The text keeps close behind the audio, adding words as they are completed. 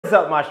What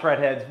is up, my shred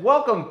heads?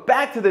 Welcome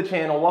back to the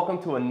channel. Welcome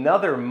to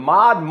another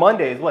Mod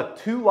Mondays. What,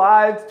 2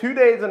 lives, 2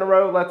 days in a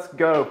row? Let's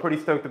go. Pretty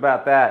stoked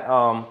about that.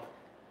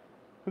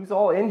 Who's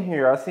all in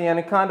here? I see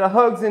Anaconda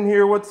Hugs in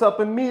here. What's up,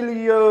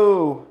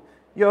 Emilio?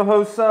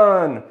 Yo-ho,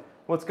 son.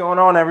 What's going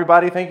on,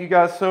 everybody? Thank you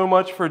guys so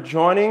much for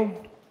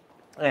joining.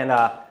 And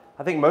I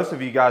think most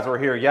of you guys were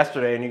here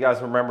yesterday, and you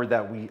guys remembered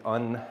that we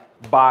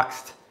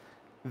unboxed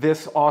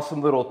this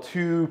awesome little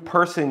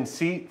 2-person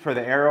seat for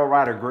the Ariel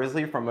Rider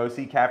Grizzly from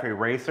OC Cafe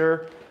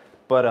Racer.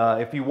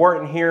 But if you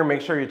weren't here,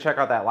 make sure you check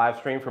out that live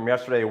stream from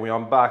yesterday. We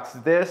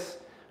unboxed this.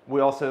 We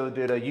also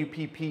did a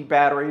UPP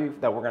battery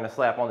that we're gonna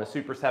slap on the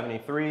Super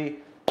 73.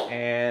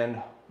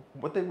 And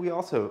what did we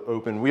also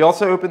open? We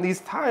also opened these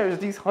tires,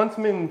 these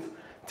Huntsman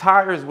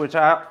tires, which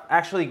I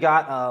actually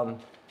got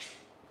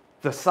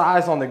the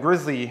size on the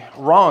Grizzly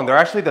wrong. They're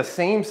actually the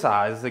same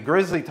size. The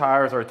Grizzly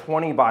tires are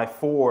 20 by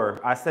 4.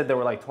 I said they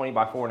were like 20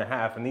 by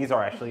 4.5, and these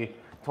are actually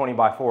 20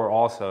 by 4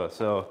 also.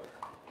 So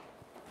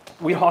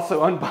we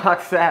also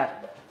unboxed that.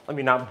 Let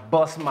me not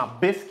bust my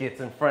biscuits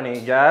in front of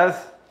you guys.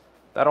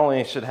 That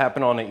only should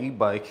happen on an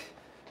e-bike.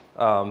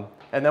 And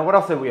then what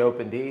else did we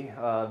open, D?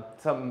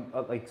 Some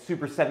like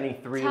Super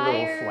 73 tires,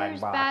 little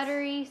swag box.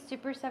 Battery,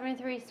 Super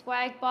 73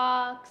 swag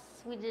box.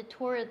 We did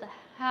tour of the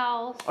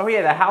house. Oh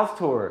yeah, the house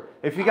tour.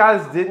 If you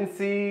guys didn't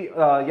see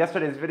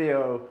yesterday's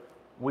video,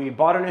 we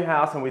bought a new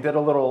house and we did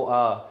a little,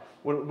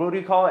 what do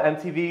you call it?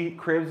 MTV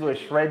Cribs with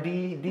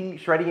Shreddie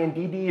and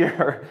Dee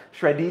or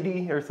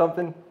Shreddie or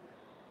something.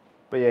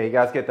 But yeah, you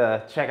guys get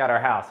to check out our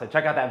house. So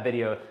check out that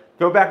video.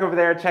 Go back over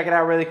there, check it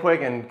out really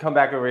quick, and come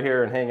back over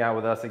here and hang out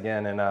with us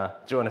again and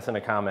join us in the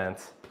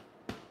comments.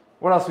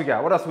 What else we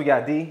got? What else we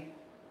got, D?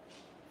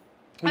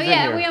 Who's oh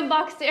yeah, we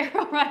unboxed the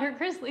Ariel Rider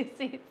Grizzly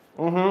seats.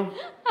 Mm-hmm.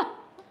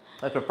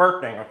 That's the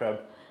first thing I said.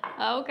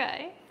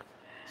 Okay.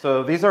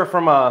 So these are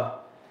from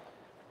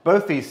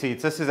both these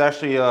seats. This is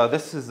actually,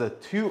 this is a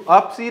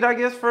 2-up seat, I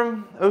guess,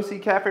 from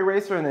OC Cafe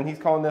Racer, and then he's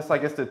calling this, I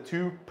guess, the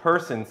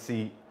 2-person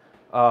seat.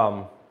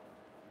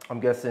 I'm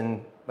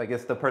guessing, I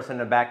guess the person in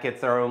the back gets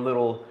their own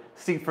little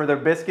seat for their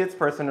biscuits.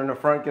 Person in the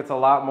front gets a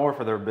lot more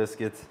for their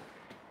biscuits.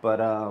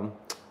 But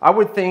I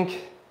would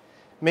think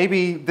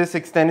maybe this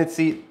extended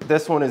seat,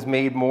 this one is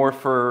made more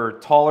for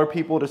taller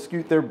people to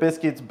scoot their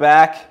biscuits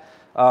back.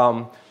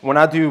 When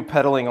I do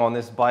pedaling on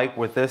this bike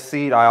with this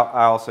seat,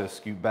 I also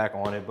scoot back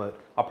on it, but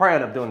I'll probably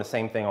end up doing the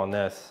same thing on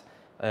this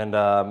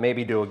and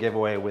maybe do a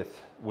giveaway with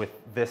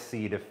this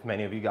seat if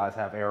many of you guys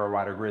have Ariel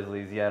Rider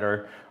Grizzlies yet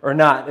or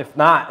not. If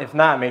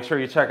not, make sure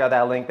you check out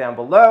that link down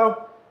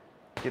below.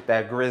 Get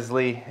that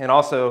Grizzly. And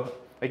also,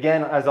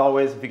 again, as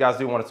always, if you guys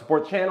do want to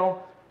support the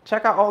channel,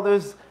 check out all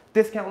those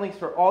discount links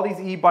for all these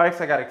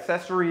e-bikes. I got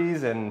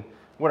accessories and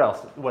what else?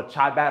 What,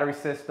 Chai battery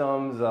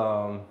systems,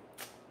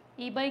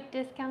 e-bike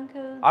discount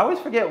codes. I always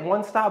forget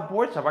One Stop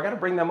Board Shop. I got to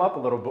bring them up a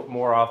little bit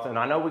more often.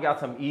 I know we got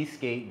some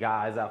e-skate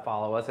guys that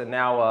follow us, and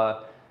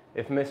now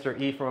if Mr.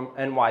 E from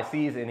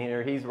NYC is in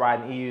here, he's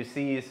riding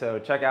EUCs. So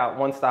check out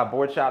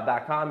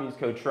onestopboardshop.com. Use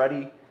code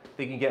Shreddie.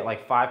 You can get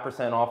like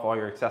 5% off all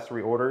your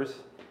accessory orders.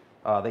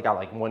 They got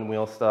like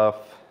one-wheel stuff,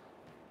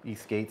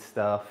 e-skate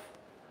stuff.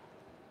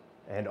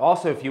 And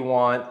also, if you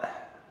want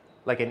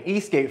like an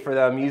e-skate for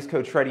them, use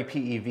code Shreddie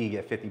PEV,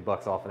 get 50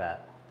 bucks off of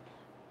that.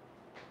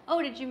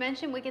 Oh, did you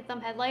mention we get some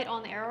headlight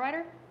on the Ariel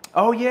Rider?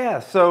 Oh yeah,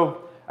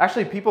 so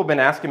actually people have been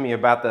asking me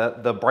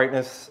about the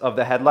brightness of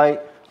the headlight.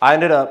 I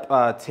ended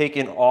up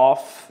taking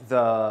off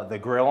the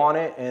grill on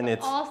it, and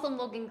it's awesome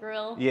looking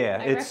grill. Yeah,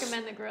 I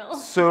recommend the grill.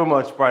 So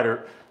much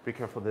brighter. Be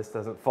careful this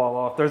doesn't fall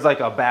off. There's like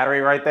a battery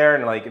right there,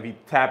 and like if you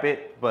tap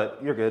it, but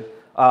you're good.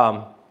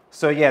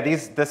 So yeah,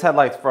 this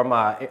headlight's from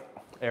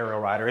Ariel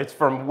Rider. It's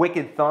from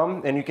Wicked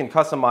Thumb, and you can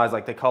customize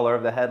like the color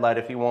of the headlight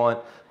if you want.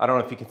 I don't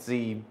know if you can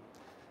see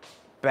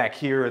back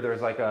here.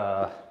 There's like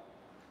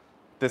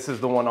this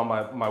is the one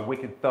on my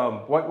Wicked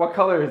Thumb. What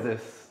color is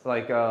this?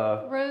 Like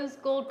rose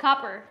gold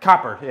copper.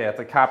 Copper, yeah,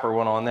 it's a copper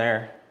one on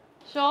there.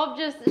 Shav's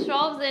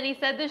in. He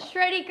said the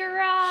Shreddie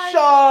garage.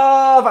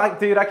 Shav!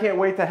 Dude, I can't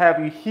wait to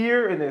have you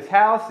here in this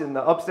house, and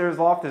the upstairs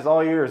loft is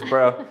all yours,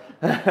 bro.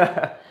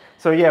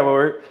 So yeah,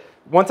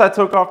 once I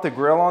took off the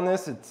grill on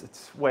this,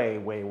 it's way,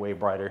 way, way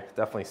brighter.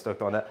 Definitely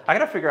stoked on that. I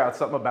gotta figure out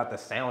something about the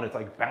sound. It's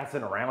like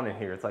bouncing around in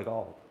here. It's like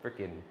all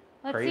freaking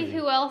crazy. Let's see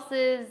who else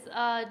is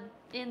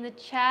in the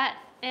chat.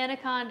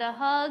 Anaconda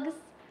Hugs,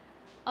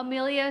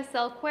 Emilio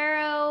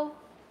Selquero,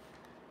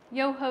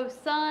 Yoho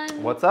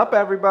Sun. What's up,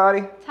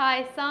 everybody?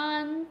 Tai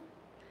San,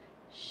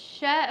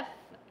 Chef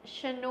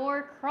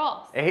Shanor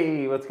Cross.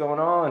 Hey, what's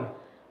going on?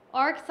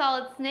 Arc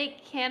Solid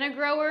Snake Canna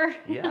Grower.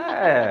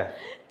 Yeah.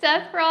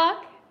 Death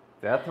Rock.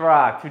 Death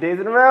Rock. 2 days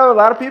in a row. A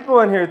lot of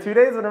people in here. 2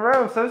 days in a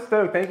row. I'm so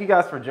stoked. Thank you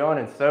guys for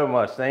joining so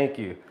much. Thank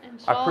you.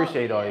 I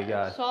appreciate all you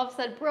guys. Shav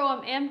said, bro,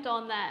 I'm amped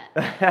on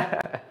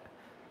that.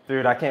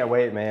 Dude, I can't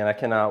wait, man. I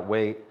cannot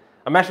wait.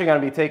 I'm actually going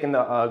to be taking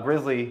the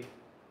Grizzly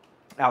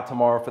out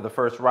tomorrow for the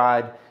first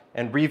ride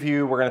and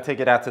review. We're going to take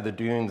it out to the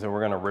dunes and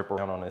we're going to rip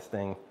around on this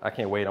thing. I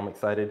can't wait. I'm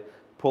excited.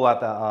 Pull out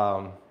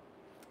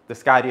the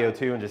Skydio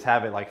too and just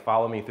have it like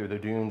follow me through the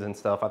dunes and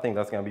stuff. I think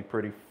that's going to be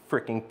pretty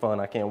freaking fun.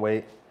 I can't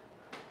wait.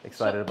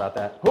 excited about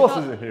that. Who else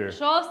is in here?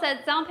 Shaw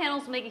said sound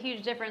panels make a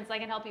huge difference. I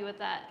can help you with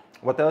that.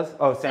 What does?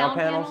 Oh, sound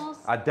panels?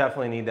 I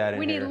definitely need that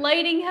in here. We need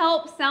lighting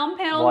help, sound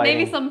panels,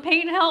 maybe some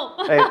paint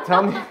help. Hey,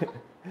 tell me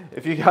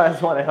if you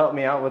guys want to help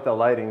me out with the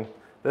lighting.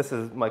 This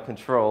is my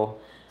control.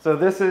 So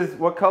this is,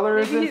 what color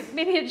is this?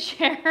 Maybe it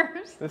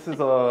shares. This is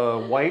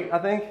a white, I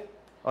think.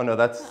 Oh no,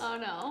 that's. Oh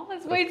no,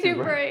 that's way too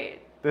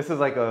bright. This is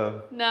like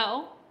a.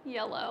 No,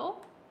 yellow.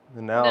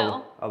 Now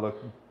no. I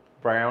look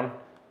brown.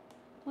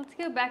 Let's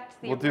go back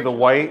to the We'll original. do the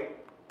white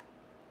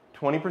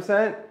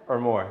 20% or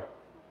more.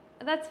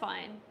 That's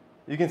fine.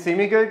 You can see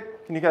me good?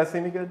 Can you guys see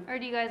me good? Or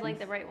do you guys like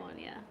the bright one?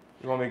 Yeah.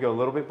 You want me to go a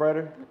little bit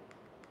brighter?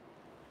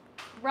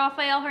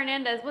 Rafael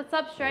Hernandez, what's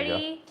up,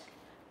 Shreddie?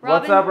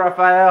 What's up,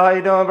 Rafael? How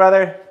you doing,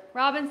 brother?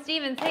 Robin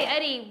Stevens, hey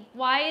Eddie,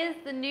 why is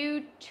the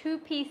new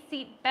two-piece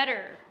seat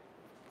better?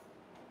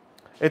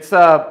 It's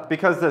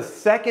because the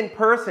second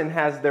person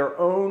has their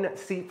own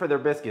seat for their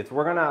biscuits.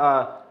 We're gonna,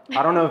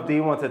 I don't know if Dee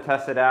wants to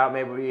test it out.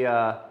 Maybe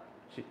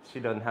she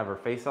doesn't have her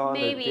face on.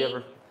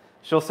 Maybe.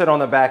 She'll sit on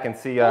the back and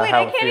see how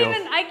it feels.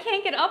 I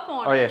can't get up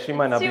on it. Oh yeah, she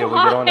might not be able to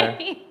get on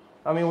there.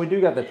 I mean, we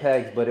do got the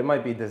tags, but it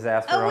might be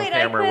disaster on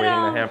camera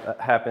waiting to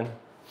happen.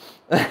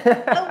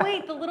 Oh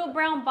wait, the little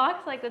brown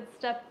box I could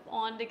step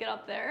on to get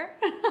up there.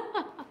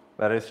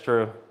 That is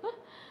true.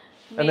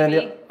 And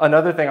then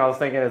another thing I was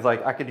thinking is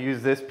like I could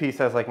use this piece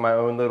as like my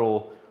own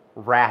little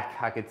rack.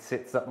 I could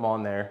sit something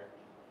on there.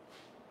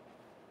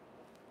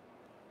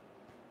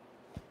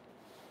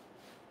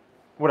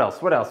 What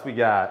else? What else we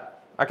got?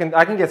 I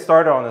can get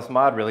started on this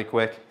mod really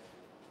quick.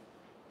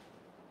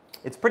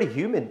 It's pretty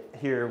humid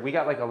here. We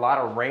got like a lot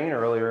of rain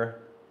earlier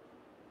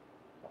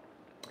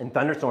and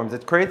thunderstorms.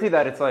 It's crazy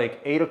that it's like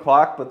 8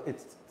 o'clock, but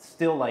it's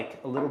still like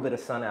a little bit of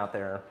sun out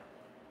there.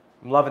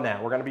 I'm loving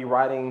that. We're gonna be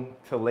riding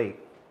till late.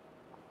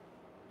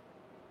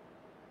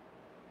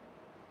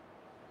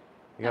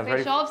 You guys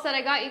ready? Shelf said,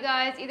 I got you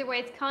guys. Either way,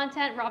 it's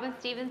content. Robin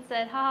Stevens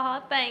said,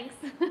 haha, thanks.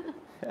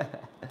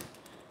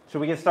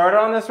 Should we get started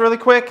on this really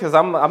quick? Because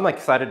I'm like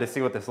excited to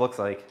see what this looks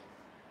like.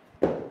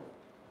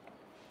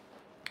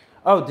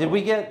 Oh, did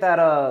we get that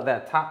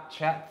that top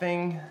chat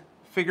thing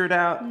figured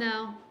out?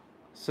 No.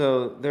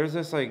 So there's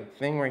this like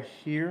thing right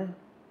here.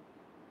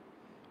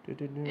 It's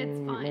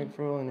fine.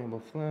 Micro, enable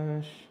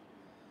flash.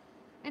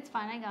 It's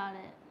fine, I got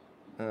it.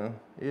 Oh,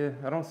 yeah,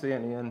 I don't see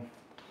any in.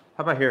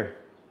 How about here?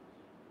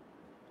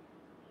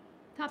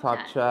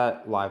 Top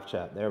chat, live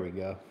chat. There we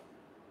go.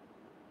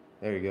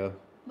 There you go.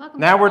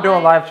 Welcome now we're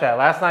doing live chat.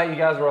 Last night you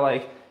guys were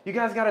like, you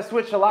guys got to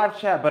switch to live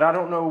chat, but I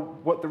don't know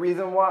what the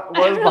reason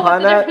was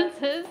behind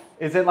that.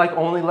 Is it like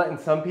only letting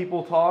some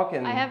people talk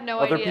and I have no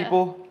other idea.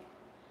 people?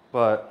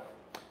 But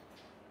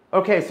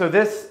okay, so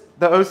the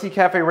OC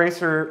Cafe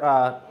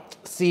Racer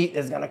seat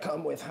is gonna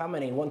come with how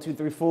many? 1, 2,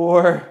 3,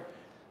 4,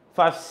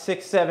 5,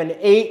 6, 7,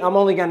 8. I'm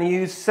only gonna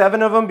use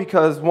 7 of them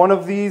because one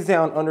of these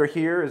down under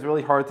here is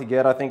really hard to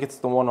get. I think it's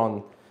the one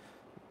on,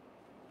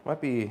 might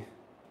be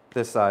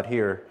this side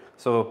here.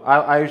 So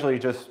I usually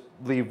just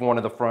leave one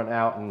of the front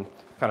out and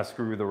kind of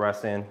screw the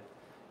rest in.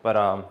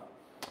 But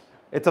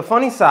it's a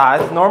funny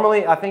size.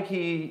 Normally, I think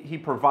he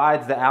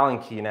provides the Allen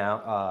key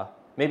now.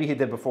 Maybe he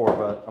did before,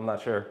 but I'm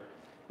not sure.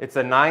 It's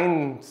a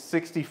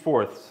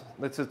 9/64.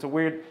 It's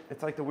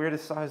like the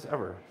weirdest size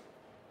ever.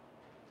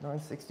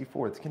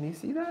 9/64. Can you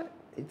see that?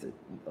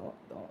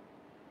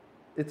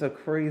 It's a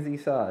crazy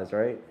size,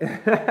 right?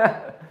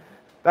 That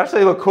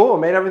actually looked cool. It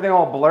made everything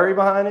all blurry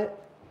behind it.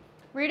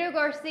 Rito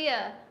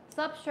Garcia. What's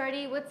up,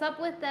 Shreddie? What's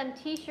up with them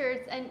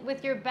t-shirts and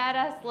with your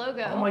badass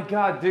logo? Oh my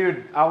God,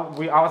 dude. I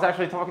was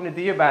actually talking to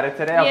Dee about it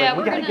today. I was like,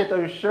 we gotta get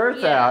those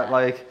shirts out.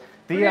 Like,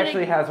 Dee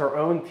actually has her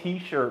own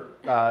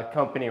t-shirt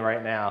company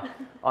right now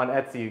on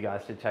Etsy. You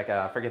guys should check it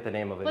out. I forget the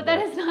name of it. But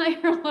that is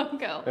not your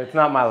logo. It's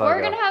not my logo.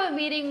 We're gonna have a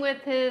meeting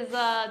with his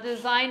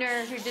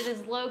designer who did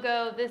his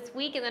logo this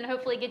week, and then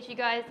hopefully get you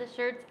guys the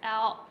shirts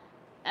out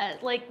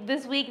like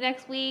this week,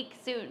 next week,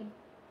 soon.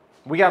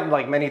 We got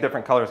like many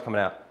different colors coming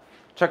out.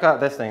 Check out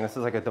this thing. This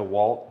is like a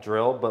DeWalt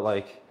drill, but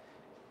like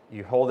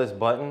you hold this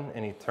button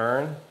and you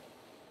turn.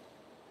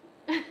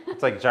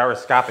 It's like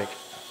gyroscopic.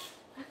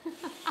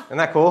 Isn't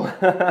that cool?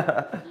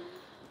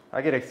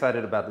 I get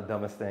excited about the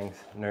dumbest things,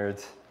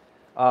 nerds.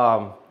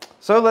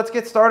 So let's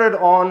get started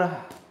on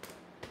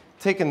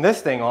taking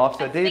this thing off.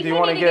 So Dee, do you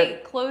want to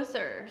get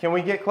closer? Can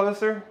we get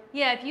closer?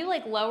 Yeah, if you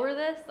like lower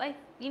this,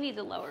 you need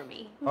to lower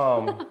me.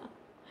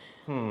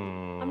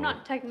 I'm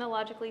not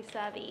technologically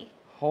savvy.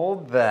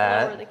 Hold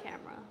that. Lower the camera.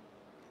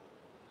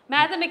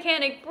 Matt the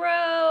mechanic,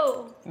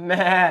 bro.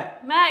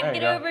 Matt,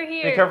 get over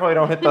here. Be careful you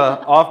don't hit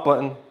the off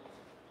button.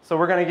 So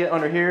we're gonna get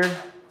under here.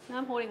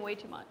 I'm holding way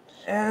too much.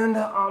 And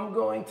I'm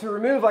going to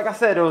remove, like I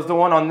said, it was the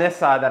one on this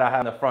side that I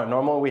have in the front.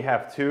 Normally we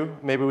have 2.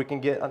 Maybe we can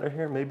get under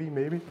here,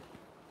 maybe.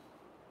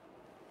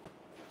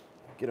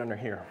 Get under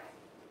here.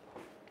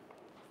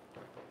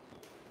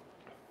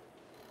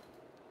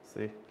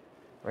 See,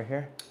 right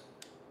here.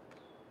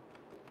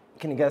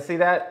 Can you guys see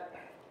that?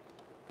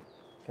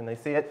 Can they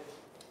see it?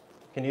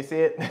 Can you see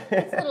it?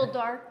 It's a little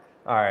dark.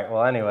 All right,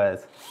 well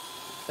anyways,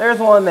 there's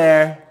one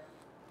there,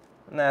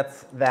 and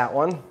that's that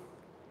one.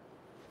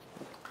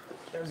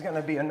 There's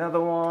gonna be another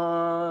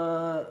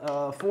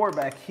one, 4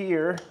 back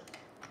here.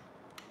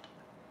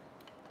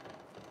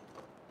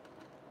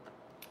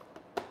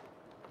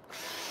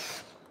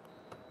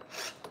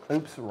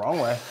 Oops, wrong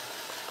way.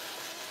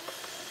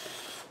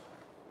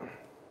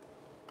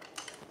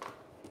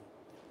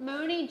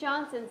 Moni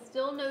Johnson,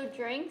 still no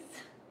drinks?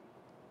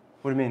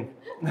 What do you mean?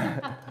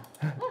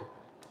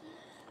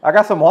 I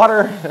got some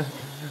water.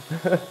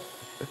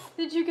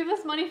 Did you give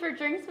us money for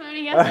drinks,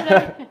 Moni,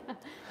 yesterday?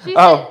 She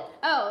Oh. said,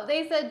 oh,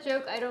 they said,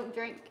 joke, I don't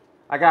drink.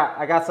 I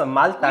got some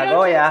Malta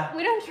Goya.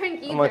 We don't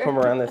drink either. I'm gonna come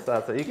around this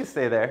side, so you can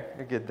stay there.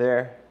 You're good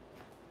there.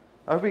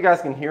 I hope you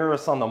guys can hear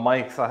us on the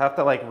mics. I have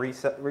to like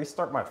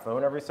restart my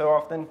phone every so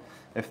often.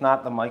 If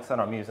not, the mics that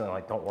I'm using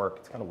like don't work.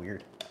 It's kind of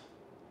weird.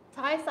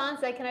 Ty San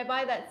said, can I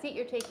buy that seat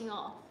you're taking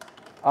off?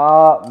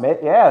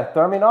 Yeah,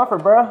 throw me an offer,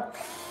 bro.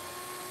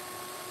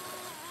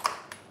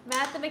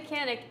 Matt the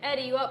mechanic,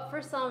 Eddie, you up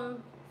for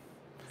some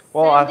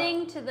Well,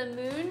 sending to the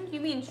moon? You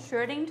mean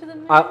shredding to the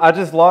moon? I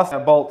just lost a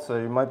bolt, so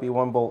you might be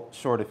 1 bolt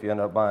short if you end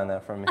up buying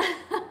that from me.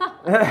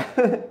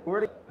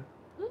 Where'd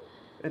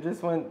it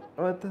just went,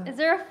 what the? Is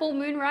there a full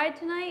moon ride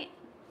tonight?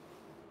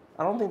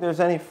 I don't think there's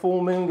any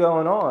full moon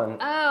going on.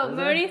 Oh,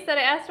 Moni said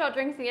I asked about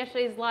drinks in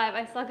yesterday's live.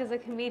 I suck as a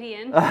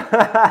comedian.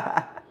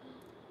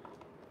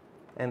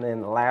 And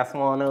then the last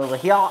one over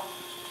here.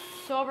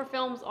 Silver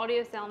Films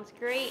audio sounds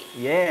great.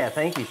 Yeah,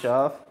 thank you,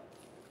 Shav.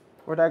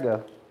 Where'd that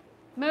go?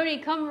 Moni,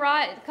 come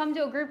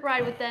do a group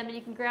ride with them and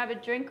you can grab a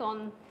drink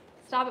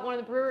stop at one of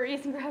the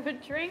breweries and grab a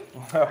drink.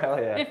 Oh, hell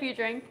yeah. If you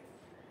drink.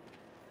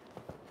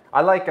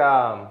 I like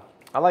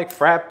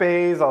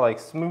frappes, I like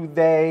smooth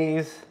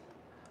days.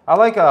 I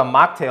like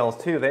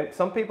mocktails too.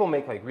 Some people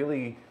make like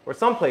really, or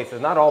some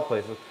places, not all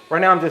places. Right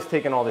now I'm just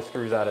taking all the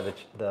screws out of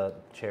the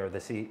chair,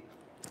 the seat.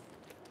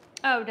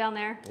 Oh, down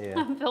there. Yeah.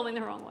 I'm filming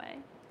the wrong way.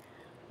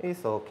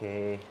 It's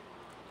okay.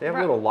 They have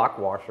little lock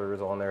washers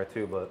on there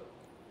too, but.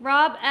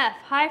 Rob F.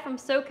 Hi from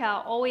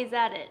SoCal, always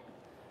at it.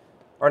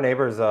 Our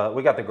neighbors,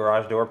 we got the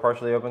garage door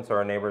partially open, so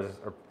our neighbors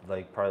are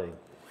like probably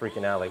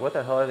freaking out. Like, what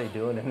the hell are they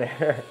doing in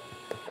there?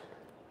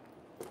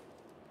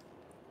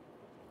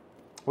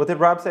 What did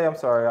Rob say? I'm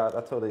sorry, I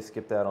totally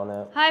skipped that on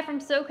that. Hi from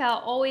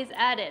SoCal, always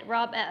at it.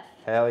 Rob F.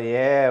 Hell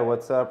yeah,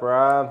 what's up,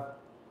 Rob?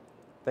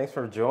 Thanks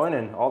for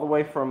joining all the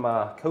way from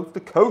coast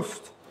to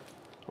coast.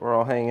 We're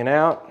all hanging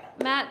out.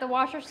 Matt, the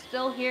washer's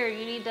still here.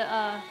 You need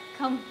to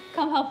come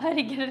help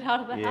Eddie get it out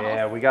of the house.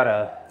 Yeah, we got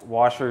a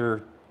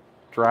washer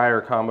dryer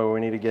combo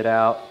we need to get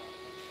out.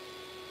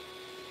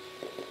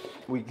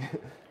 We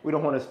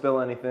don't want to spill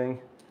anything.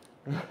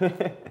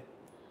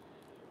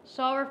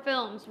 Shawer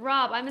Films.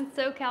 Rob, I'm in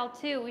SoCal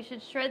too. We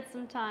should shred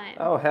sometime.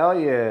 Oh, hell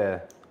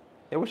yeah.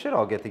 Yeah, we should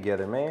all get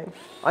together, man.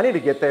 I need to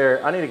get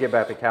there. I need to get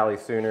back to Cali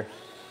sooner.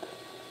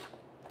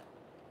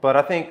 But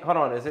I think, hold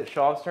on, is it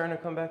Shaw's turn to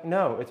come back?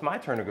 No, it's my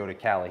turn to go to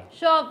Cali.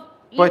 Shaw,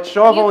 But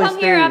Shaw only come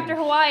here after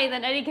Hawaii,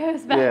 then Eddie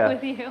goes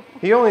back with you.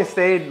 He only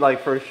stayed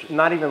like for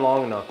not even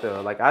long enough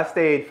though. Like I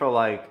stayed for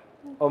like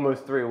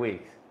almost 3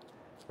 weeks,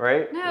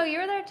 right? No, you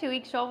were there 2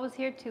 weeks. Shaw was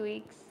here 2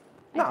 weeks.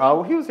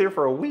 No, he was here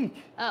for a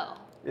week. Oh.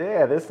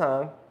 Yeah, this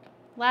time.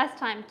 Last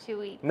time 2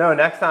 weeks. No,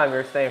 next time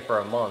you're staying for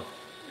a month.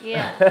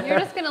 Yeah, you're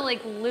just gonna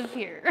like live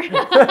here.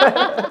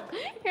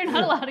 You're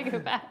not allowed to go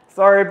back.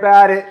 Sorry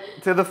about it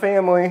to the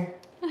family.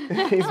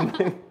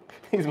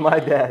 He's my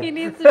dad. He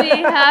needs to be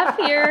half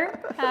here,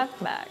 half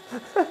back.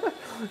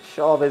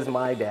 Shaw is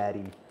my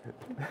daddy.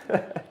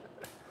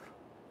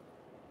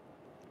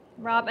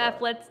 Rob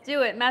F, let's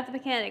do it. Matt the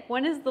mechanic,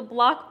 when is the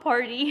block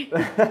party?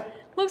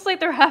 Looks like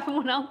they're having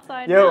one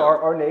outside Yo, now.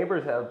 our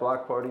neighbors have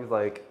block parties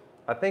like,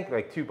 I think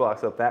like 2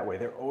 blocks up that way.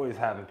 They're always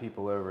having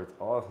people over. It's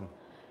awesome.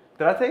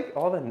 Did I take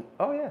all the,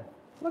 oh yeah,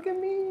 look at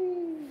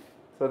me.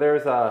 So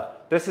there's,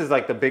 this is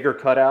like the bigger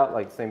cutout,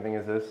 like same thing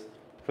as this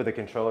for the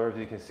controller, as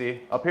you can see.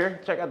 Up here,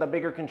 check out the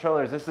bigger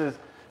controllers. This is,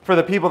 for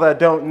the people that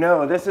don't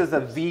know, this is a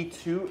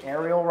V2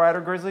 Ariel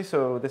rider Grizzly.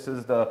 So this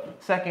is the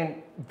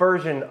second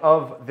version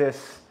of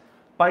this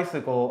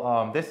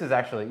bicycle. This is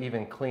actually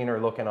even cleaner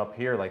looking up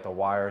here, like the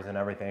wires and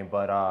everything.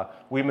 But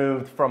we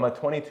moved from a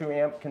 22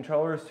 amp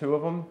controllers, 2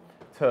 of them,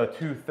 to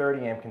 2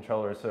 30 amp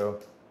controllers. So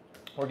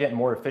we're getting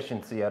more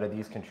efficiency out of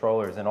these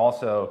controllers. And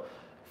also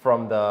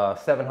from the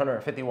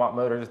 750 watt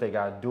motors, they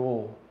got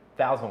dual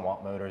 1000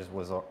 watt motors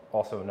was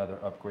also another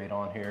upgrade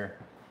on here,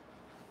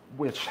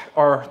 which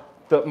are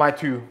my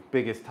 2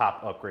 biggest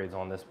top upgrades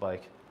on this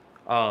bike.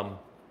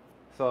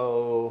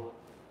 So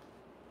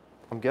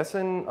I'm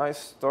guessing I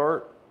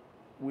start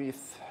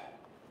with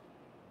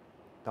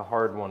the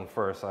hard one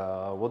first.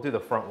 We'll do the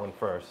front one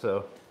first.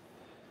 So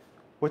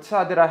which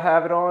side did I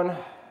have it on?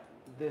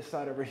 This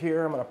side over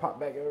here. I'm gonna pop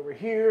back over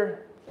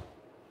here.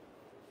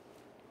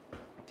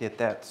 Get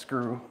that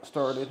screw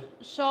started.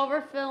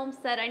 Shulver Film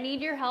said, I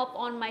need your help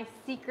on my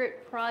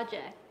secret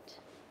project.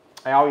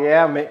 Oh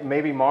yeah,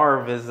 maybe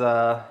Marv is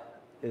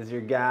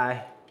your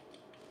guy.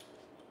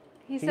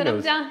 He said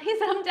I'm down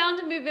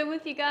to move in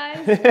with you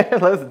guys.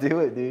 Let's do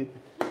it, dude.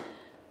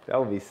 That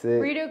would be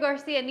sick. Rito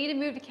Garcia, need to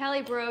move to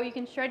Cali, bro. You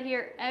can shred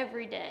here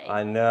every day.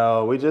 I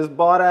know. We just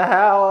bought a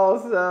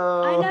house.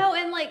 I know,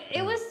 and like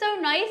it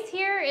ice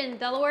here in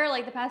Delaware,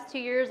 like the past 2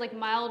 years, like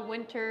mild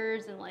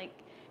winters and like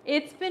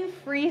it's been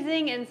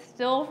freezing and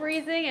still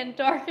freezing and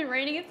dark and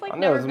raining. It's like I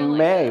know, never it's been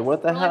May. like this.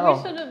 What the We're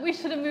hell? Like, we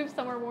should have moved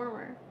somewhere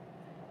warmer.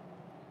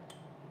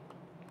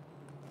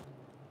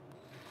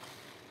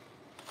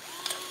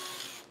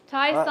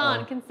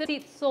 Tai-san, consider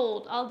seats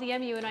sold. I'll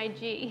DM you an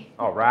IG.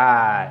 All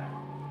right.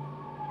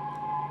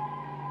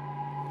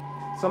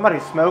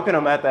 Somebody's smoking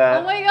them at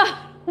that. Oh my god,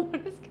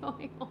 what is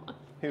going on?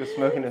 He was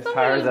smoking his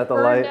Somebody tires is at the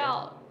burned light.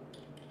 out.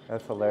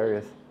 That's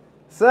hilarious.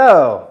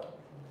 So,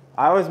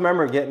 I always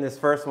remember getting this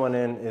first one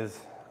in is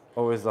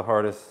always the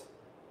hardest.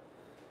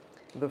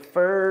 The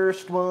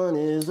first one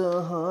is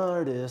the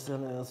hardest,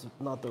 and that's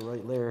not the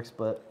right lyrics,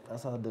 but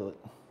that's how I do it.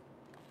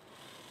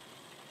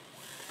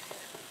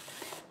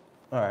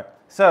 All right.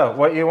 So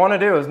what you want to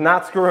do is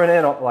not screw it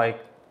in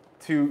like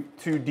too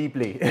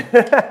deeply,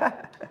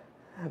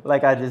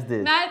 like I just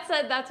did. Matt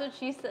said that's what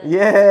she said.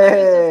 Yeah. I was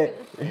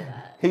just gonna say that.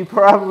 He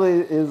probably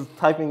is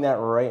typing that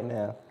right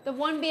now. The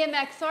one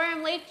BMX. Sorry,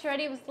 I'm late,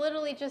 Shreddie. Was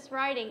literally just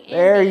riding. Andy.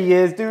 There he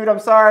is, dude. I'm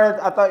sorry.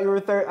 I thought you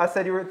were I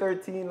said you were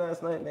 13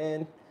 last night,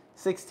 man.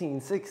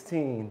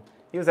 16.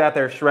 He was out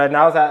there shredding.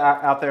 I was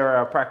out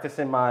there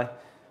practicing my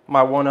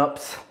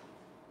one-ups.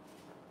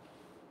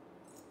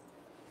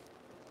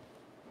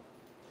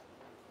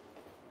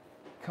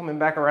 Coming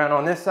back around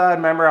on this side.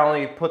 Remember, I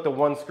only put the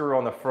one screw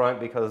on the front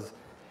because,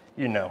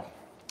 you know,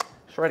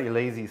 Shreddie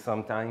lazy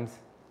sometimes.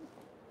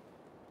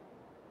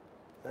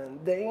 And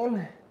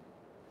then,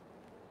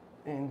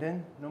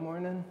 no more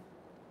and then.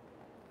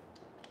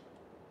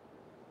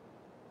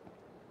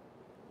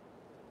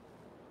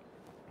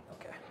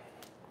 Okay.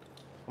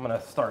 I'm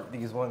gonna start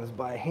these ones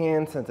by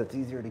hand since it's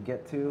easier to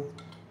get to.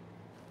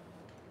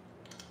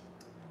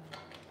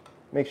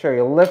 Make sure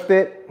you lift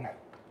it.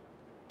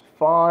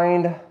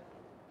 Find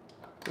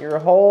your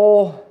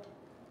hole,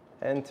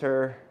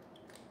 enter,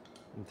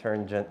 and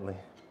turn gently.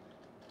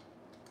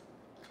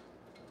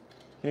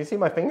 Can you see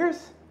my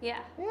fingers?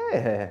 Yeah.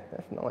 Yeah,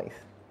 that's nice.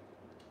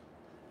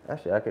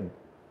 Actually, I could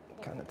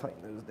kind of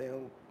tighten those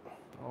down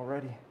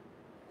already.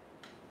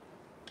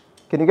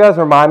 Can you guys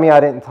remind me I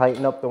didn't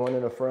tighten up the one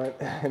in the front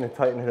and then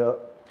tighten it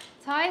up?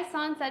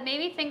 Tai-san said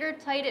maybe finger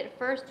tight at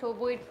first to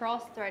avoid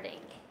cross-threading.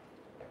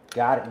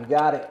 Got it, you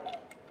got it.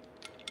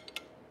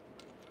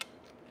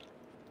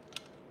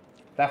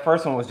 That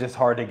first one was just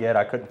hard to get.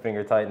 I couldn't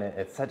finger tighten it.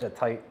 It's such a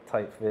tight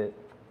fit.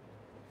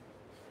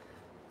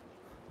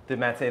 Did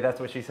Matt say that's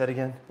what she said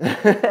again?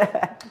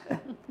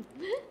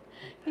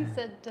 He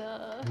said,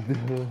 duh.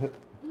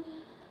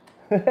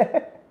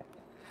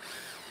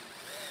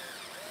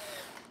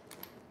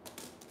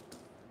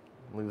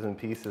 Losing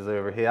pieces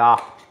over here.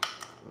 Let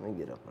me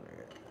get up under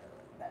here.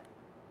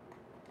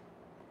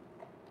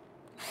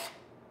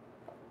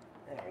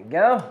 There we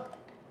go.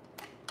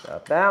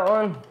 Got that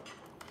one.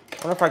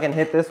 I wonder if I can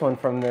hit this one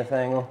from this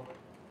angle.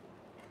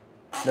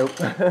 Nope.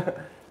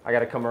 I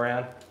gotta come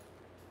around.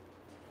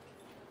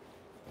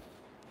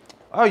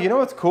 Oh, you know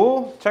what's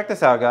cool? Check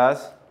this out,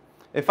 guys.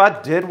 If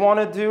I did want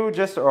to do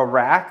just a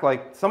rack,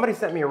 like somebody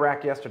sent me a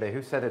rack yesterday.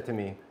 Who said it to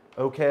me?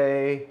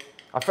 Okay.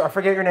 I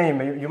forget your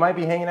name. You might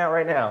be hanging out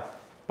right now.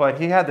 But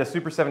he had the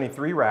Super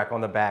 73 rack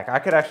on the back. I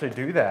could actually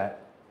do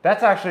that.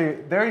 That's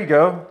actually, there you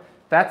go.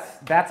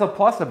 That's a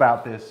plus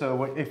about this.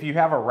 So if you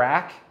have a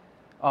rack,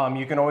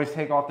 you can always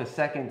take off the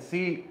second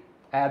seat,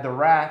 add the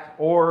rack,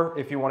 or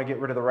if you want to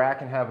get rid of the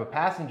rack and have a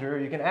passenger,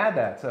 you can add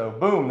that. So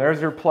boom, there's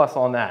your plus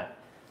on that.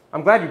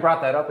 I'm glad you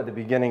brought that up at the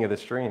beginning of the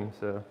stream.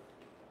 So,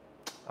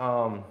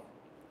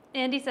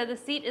 Andy said the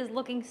seat is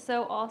looking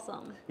so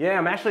awesome. yeah,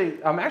 I'm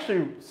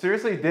actually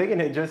seriously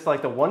digging it, just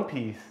like the one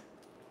piece.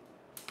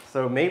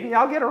 So maybe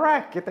I'll get a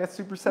rack, get that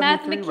Super 73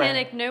 Math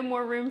mechanic, rack. no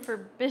more room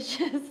for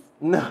bitches.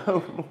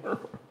 No.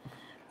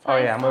 Oh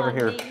yeah, I'm over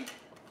here. Tai-san,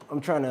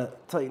 I'm trying to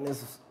tighten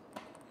this.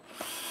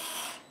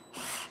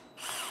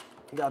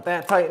 Got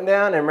that tightened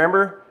down, and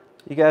remember,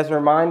 you guys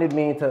reminded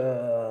me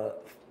to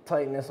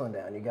tighten this one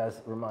down. You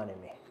guys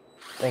reminded me.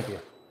 Thank you.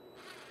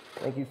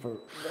 Thank you for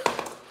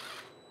that.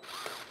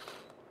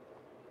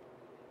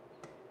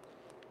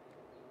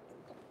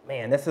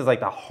 Man, this is like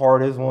the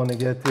hardest one to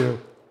get to.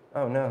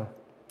 Oh no.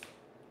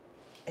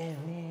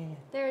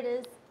 There it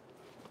is.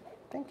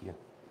 Thank you.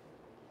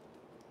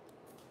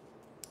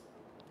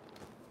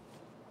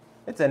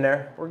 It's in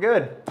there. We're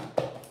good.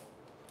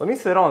 Let me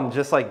sit on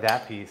just like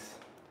that piece.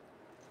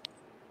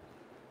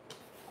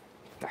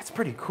 That's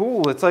pretty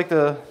cool. It's like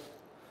a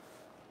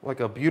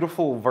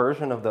beautiful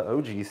version of the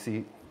OG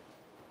seat.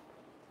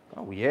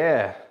 Oh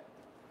yeah.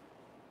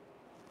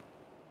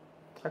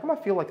 How come I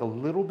feel like a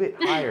little bit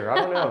higher? I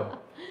don't know.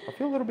 I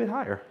feel a little bit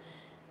higher.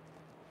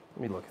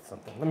 Let me look at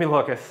something. Let me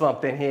look at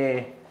something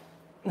here.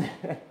 Do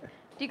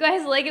you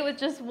guys like it with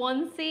just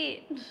one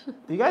seat? Do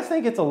you guys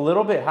think it's a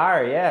little bit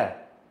higher? Yeah.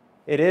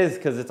 It is,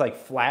 because it's like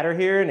flatter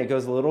here and it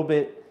goes a little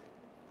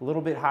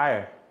bit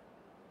higher.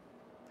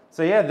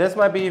 So yeah, this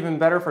might be even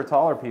better for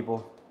taller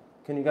people.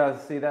 Can you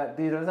guys see that?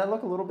 Does that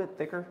look a little bit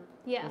thicker?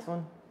 Yeah. This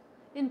one?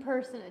 In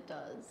person it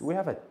does. Do we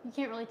have a... You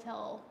can't really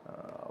tell.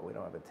 we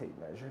don't have a tape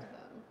measure.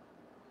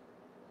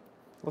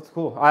 Looks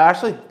cool. I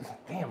actually,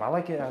 damn, I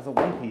like it as a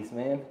one piece,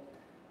 man.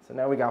 So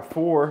now we got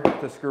 4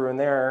 to screw in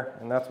there,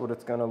 and that's what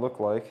it's gonna look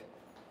like.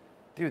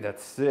 Dude,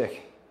 that's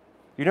sick.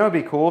 You know, it'd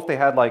be cool if they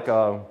had like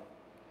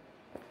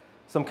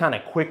some kind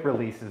of quick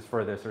releases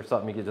for this or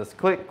something. You could just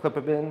clip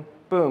it in,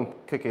 boom,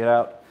 kick it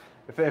out.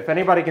 If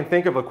anybody can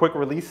think of a quick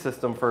release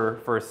system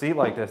for a seat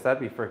like this,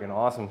 that'd be freaking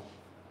awesome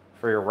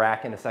for your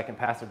rack and a second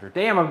passenger.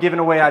 Damn, I'm giving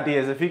away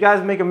ideas. If you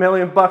guys make $1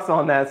 million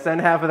on that,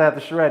 send half of that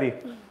to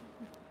Shreddie.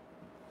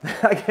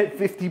 I get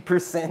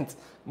 50%.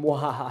 No,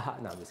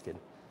 I'm just kidding.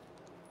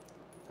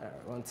 All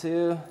right, 1,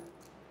 2,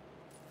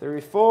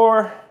 3,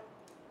 4.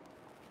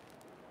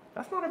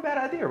 That's not a bad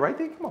idea, right,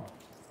 D? Come on.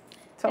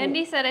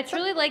 Andy said, I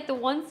truly like the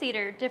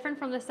one-seater, different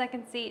from the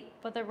second seat,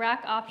 but the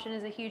rack option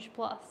is a huge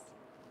plus.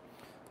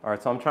 All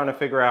right, so I'm trying to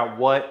figure out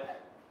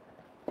what,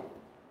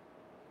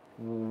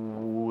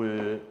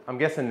 I'm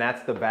guessing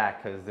that's the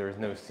back because there's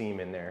no seam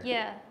in there.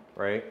 Yeah.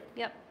 Right?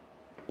 Yep.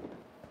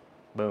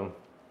 Boom.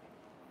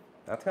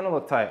 That's gonna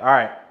look tight. All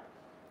right,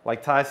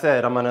 like Ty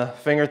said, I'm gonna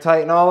finger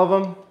tighten all of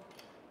them.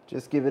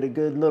 Just give it a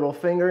good little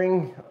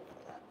fingering.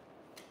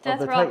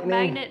 Death Rock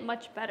magnet,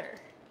 much better.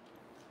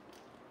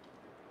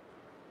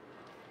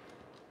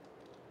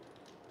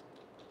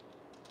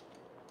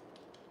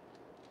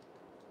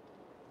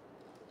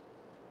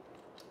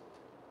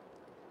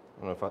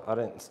 I don't know if I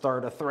didn't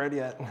start a thread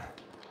yet.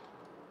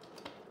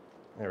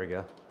 There we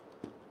go,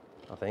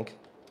 I think.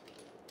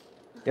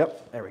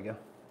 Yep, there we go.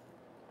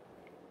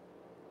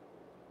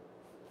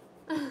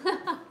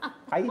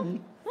 Hi.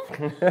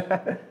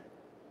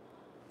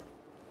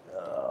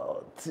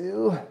 Oh,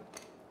 2.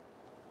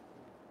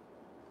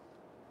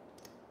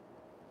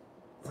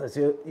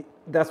 So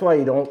that's why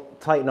you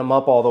don't tighten them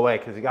up all the way,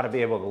 because you got to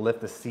be able to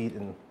lift the seat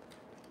and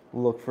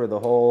look for the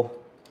hole.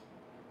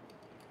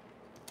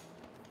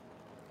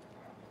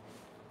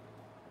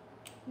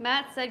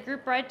 Matt said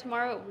group ride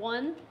tomorrow at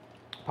 1.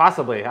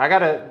 Possibly. I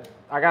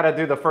gotta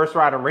do the first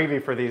ride and review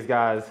for these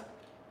guys.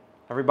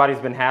 Everybody's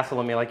been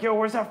hassling me like, yo,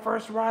 where's that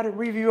first ride and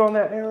review on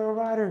that Ariel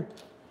rider?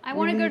 I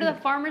want to go to the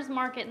farmer's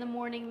market in the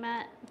morning,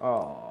 Matt.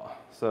 Oh,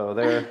 so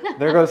there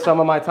goes some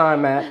of my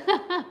time, Matt.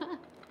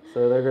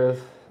 So there goes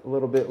a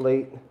little bit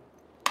late.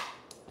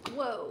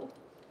 Whoa.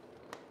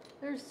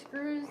 There's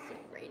screws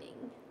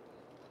raining.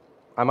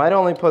 I might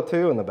only put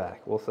 2 in the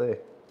back. We'll see.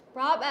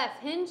 Rob F,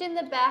 hinge in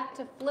the back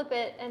to flip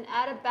it and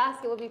add a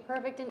basket will be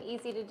perfect and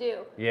easy to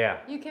do. Yeah.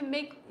 You can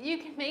make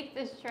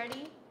this,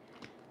 Shreddie.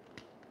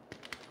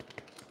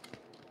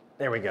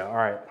 There we go. All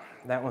right,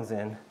 that one's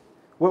in.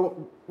 What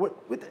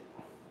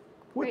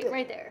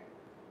Right there.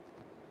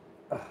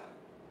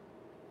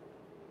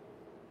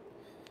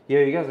 Yeah,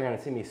 you guys are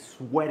gonna see me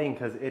sweating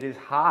because it is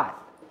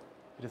hot.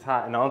 It is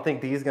hot, and I don't think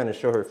Dee's gonna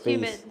show her face.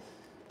 Humid.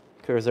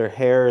 Because her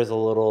hair is a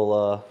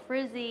little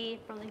frizzy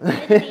from the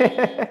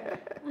humidity.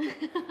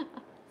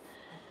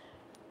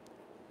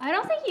 I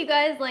don't think you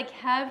guys like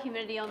have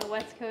humidity on the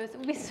West Coast. It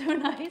would be so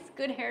nice.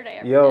 Good hair day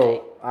every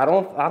day. I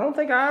don't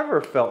think I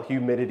ever felt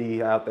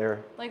humidity out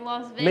there. Like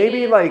Las Vegas,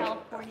 maybe like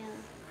California.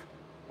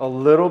 A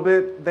little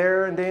bit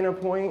there in Dana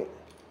Point,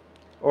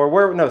 or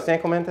where? No, San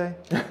Clemente.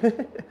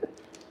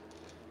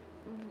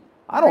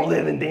 I don't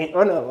live in Dana.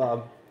 Oh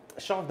no,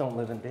 Shaw don't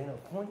live in Dana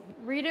Point.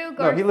 Rito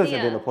Garcia. No, he lives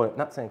in Dana Point,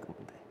 not San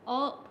Clemente.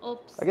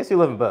 Oops. I guess you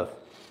live in both.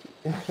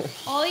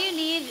 All you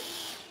need,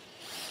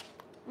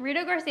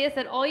 Rito Garcia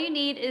said, all you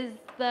need is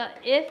the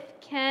if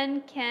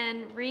can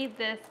read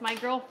this, my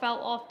girl fell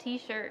off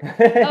t-shirt.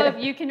 Oh,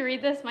 if you can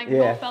read this, my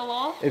girl fell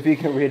off? If you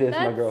can read this,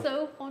 my girl. That's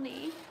so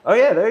funny. Oh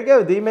yeah, there you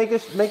go, D. Make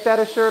that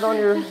a shirt on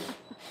your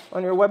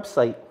on your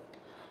website.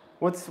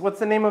 What's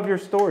the name of your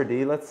store,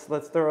 D? Let's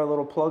throw a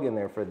little plug in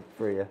there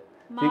for you.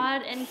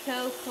 Mod and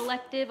Co.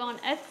 Collective on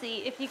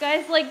Etsy. If you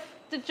guys like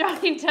the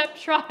Johnny Depp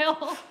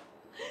trial,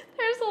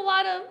 there's a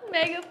lot of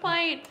Mega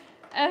Pint,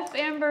 F.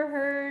 Amber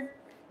Heard,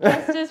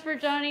 Justice for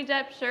Johnny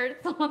Depp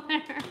shirts on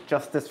there.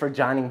 Justice for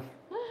Johnny.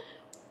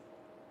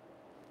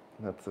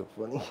 That's so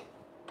funny.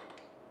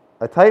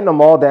 I tightened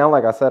them all down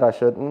like I said I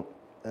shouldn't.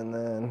 And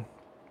then,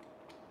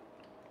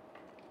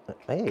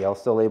 hey, I was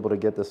still able to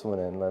get this one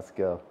in. Let's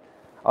go.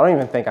 I don't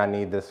even think I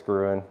need this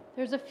screw in.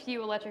 There's a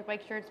few electric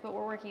bike shirts, but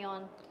we're working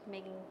on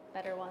making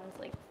better ones.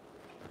 Like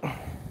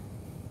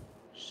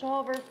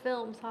Shawver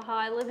Films. Haha,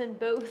 I live in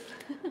both.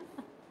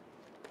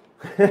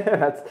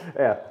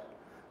 Yeah.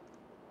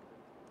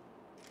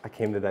 I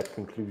came to that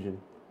conclusion.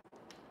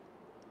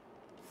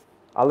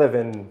 I live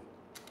in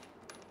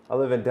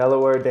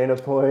Delaware, Dana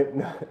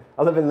Point.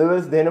 I live in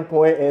Lewis, Dana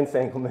Point, and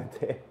San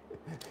Clemente.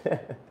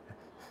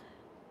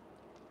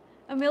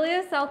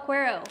 Emilio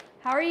Salquero,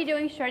 how are you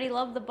doing, Shreddie?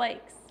 Love the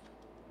bikes.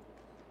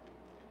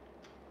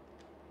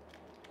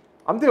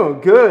 I'm doing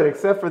good,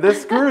 except for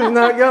this screw's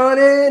not going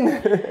in.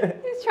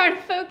 He's trying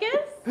to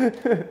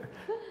focus.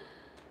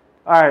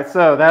 All right,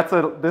 so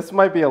this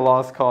might be a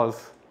lost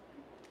cause.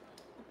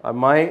 I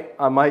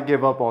might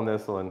give up on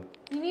this one.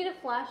 You need a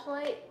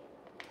flashlight?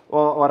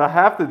 Well, what I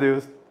have to do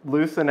is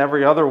loosen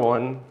every other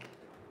one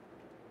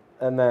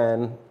and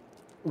then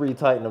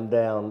retighten them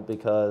down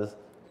because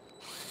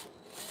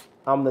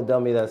I'm the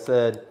dummy that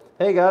said,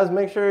 Hey guys,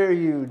 make sure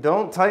you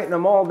don't tighten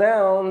them all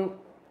down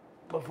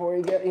before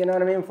you get, you know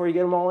what I mean, before you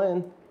get them all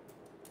in.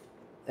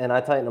 And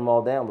I tightened them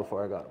all down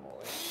before I got them all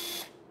in.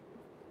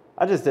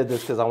 I just did this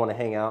because I want to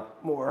hang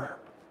out more,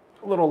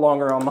 a little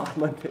longer on Mod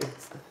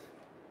Mondays.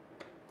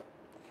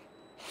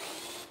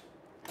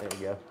 There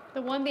you go.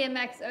 The one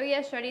BMX. Oh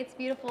yeah, Shreddie, it's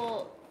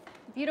beautiful,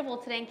 beautiful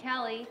today in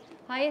Cali.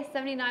 High is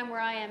 79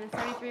 where I am, and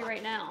 73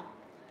 right now.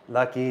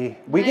 Lucky.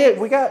 Nice.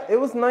 It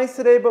was nice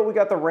today, but we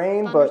got the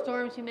rain.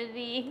 Thunderstorms,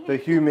 humidity. The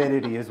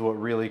humidity is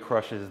what really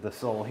crushes the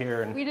soul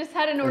here. And we just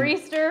had a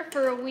nor'easter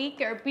for a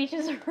week. Our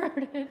beaches are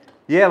eroded.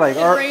 Yeah, like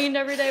it rained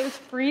every day. It was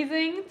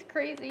freezing. It's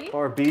crazy.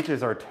 Our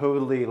beaches are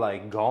totally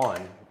like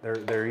gone.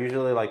 They're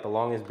usually like the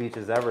longest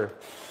beaches ever.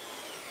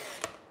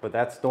 But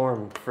that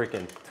storm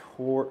freaking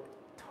tore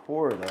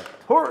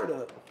it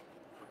up.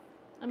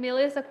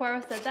 Amelia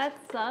Sequaro said, that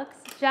sucks.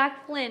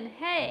 Jack Flynn,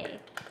 hey.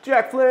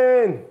 Jack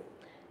Flynn.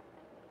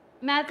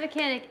 Matt's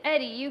Mechanic,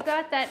 Eddie, you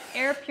got that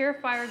air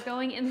purifier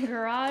going in the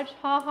garage,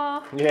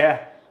 haha.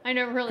 Yeah. I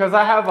know, really. Because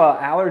I have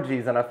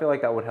allergies, and I feel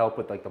like that would help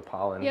with like the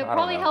pollen. Yeah,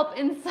 probably help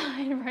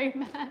inside, right,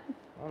 Matt?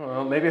 I don't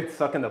know. Maybe it's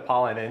sucking the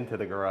pollen into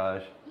the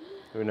garage.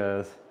 Who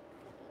knows?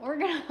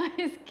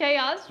 Organized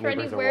chaos,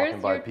 Shreddie,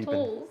 where's your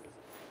tools?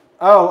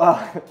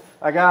 Oh,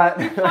 I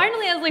got. He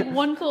finally has like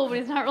one tool, but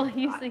he's not really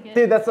using it.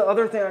 Dude, that's the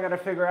other thing I gotta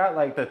figure out,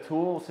 like the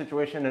tool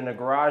situation in the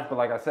garage. But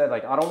like I said,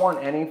 like I don't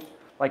want any,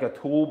 like a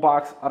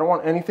toolbox. I don't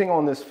want anything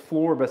on this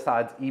floor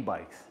besides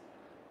e-bikes.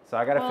 So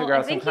I gotta figure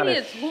out some kind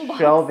of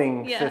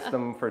shelving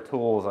system for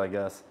tools, I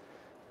guess.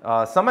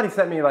 Somebody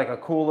sent me like a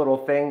cool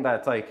little thing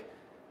that's like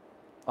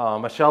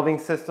a shelving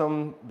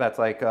system that's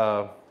like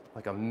a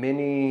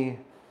mini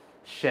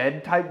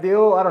shed type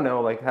deal. I don't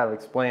know like how to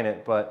explain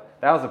it, but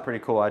that was a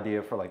pretty cool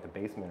idea for like the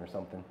basement or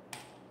something.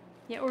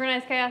 Yeah,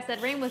 Organized Chaos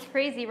said rain was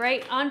crazy,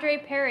 right? Andre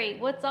Perry,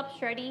 what's up,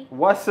 Shreddie?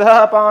 What's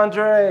up,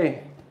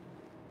 Andre?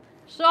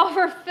 Shaw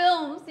for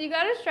Films, you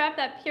gotta strap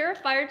that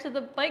purifier to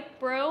the bike,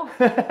 bro.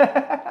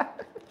 Yeah,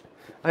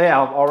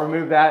 I'll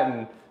remove that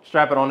and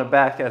strap it on the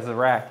back as a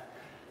rack.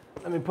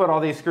 Let me put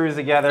all these screws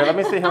together. Let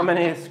me see how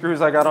many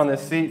screws I got on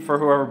this seat for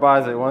whoever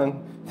buys it.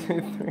 1, 2,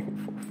 3, 4,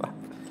 5.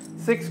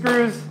 6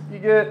 screws you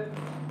get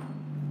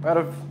out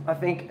of, I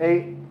think,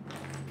 8.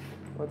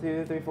 1,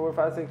 2, 3, 4,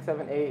 5, 6,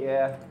 7, 8,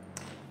 yeah.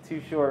 Too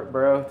short,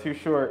 bro, too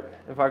short.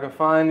 If I could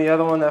find the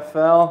other one that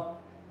fell,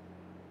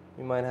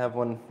 we might have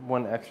one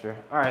extra.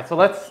 All right, so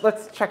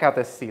let's check out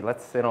this seat.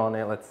 Let's sit on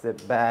it, let's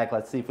sit back.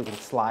 Let's see if we can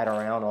slide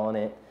around on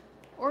it.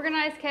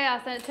 Organized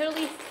Chaos, and it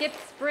totally skipped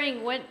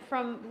spring, went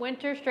from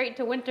winter straight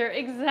to winter.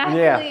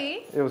 Exactly. Yeah,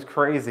 it was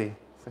crazy.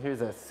 So here's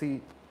that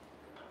seat.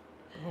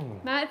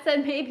 Matt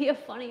said maybe a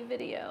funny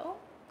video.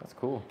 That's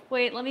cool.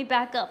 Wait, let me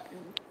back up and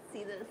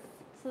see this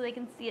so they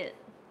can see it.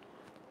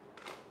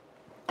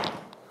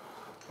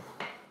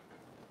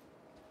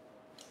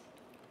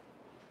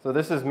 So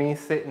this is me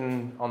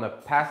sitting on the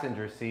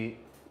passenger seat.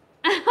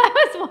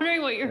 I was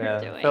wondering what you were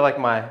doing. I feel like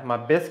my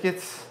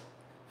biscuits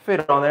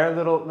fit on there, a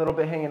little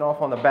bit hanging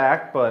off on the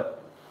back,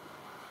 but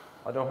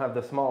I don't have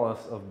the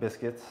smallest of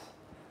biscuits.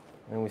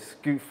 And we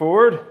scoot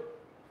forward.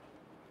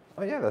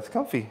 Oh yeah, that's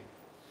comfy.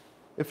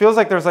 It feels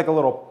like there's like a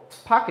little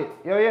pocket.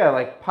 Oh yeah,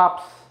 like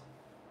pops.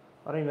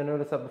 I didn't even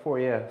notice that before,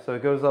 yeah. So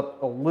it goes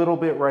up a little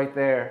bit right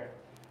there.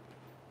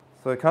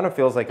 So it kind of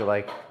feels like it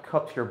like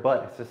cups your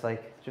butt. It's just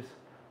like,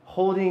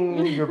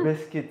 holding your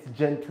biscuits,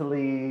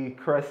 gently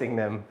caressing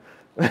them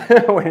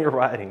when you're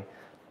riding.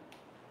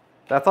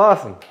 That's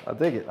awesome. I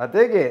dig it. I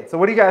dig it. So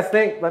what do you guys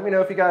think? Let me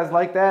know if you guys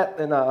like that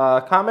in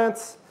the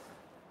comments.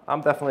 I'm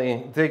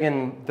definitely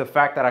digging the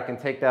fact that I can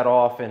take that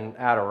off and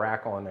add a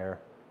rack on there.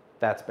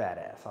 That's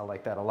badass. I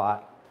like that a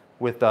lot.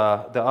 With the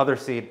other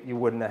seat, you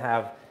wouldn't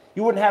have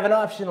an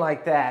option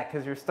like that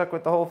because you're stuck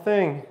with the whole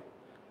thing.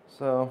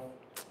 So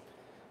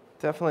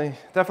definitely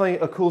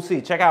a cool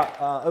seat. Check out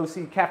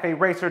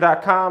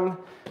OCCafeRacer.com.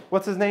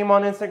 What's his name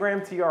on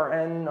Instagram?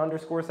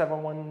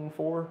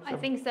 TRN_714? I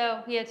think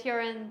so. Yeah,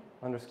 TRN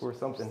 _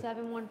 something.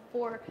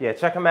 714. Yeah,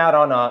 check him out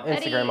on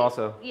Instagram Eddie,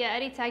 also. Yeah,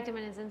 Eddie tagged him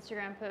in his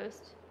Instagram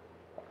post.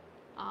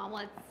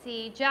 Let's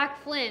see.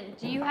 Jack Flynn,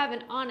 do you have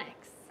an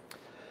Onyx?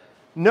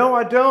 No,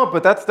 I don't,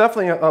 but that's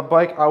definitely a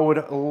bike I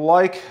would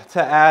like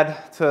to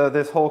add to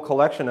this whole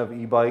collection of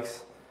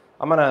e-bikes.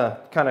 I'm gonna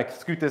kind of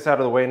scoot this out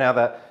of the way now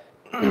that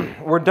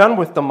we're done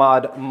with the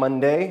Mod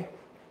Monday.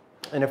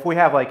 And if we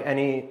have like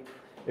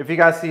if you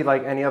guys see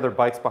like any other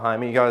bikes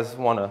behind me you guys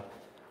want to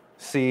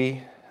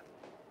see,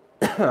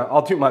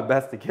 I'll do my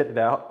best to get it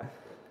out.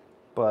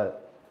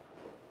 But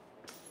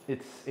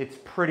it's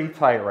pretty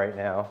tight right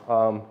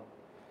now.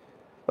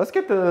 Let's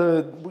get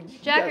the...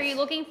 Jack, are you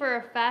looking for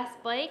a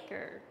fast bike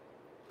or?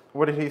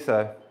 What did he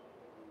say?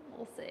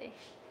 We'll see.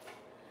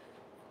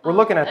 We're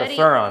looking at the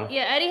Suron.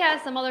 Yeah, Eddie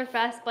has some other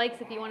fast bikes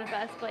if you want a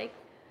fast bike.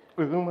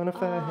 The one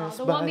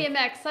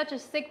BMX, such a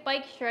sick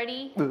bike,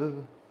 Shreddie.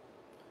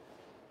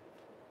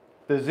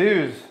 The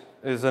Zeus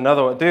is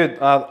another one. Dude,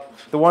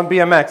 the one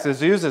BMX, the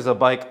Zeus is a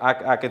bike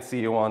I could see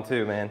you on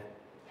too, man.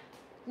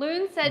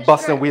 Loon said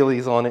busting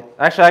wheelies on it.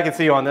 Actually, I could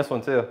see you on this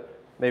one too.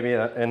 Maybe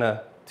in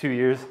 2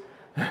 years.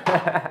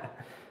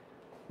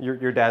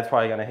 Your dad's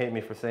probably gonna hate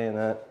me for saying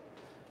that.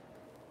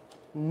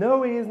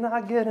 No, he is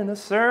not getting a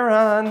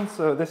Sur-Ron.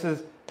 So this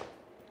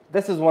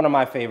is one of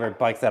my favorite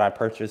bikes that I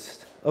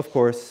purchased. Of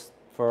course,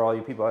 for all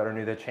you people that are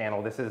new to the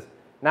channel, this is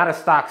not a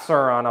stock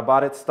Sur-Ron. I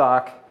bought it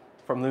stock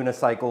from Luna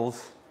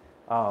Cycles.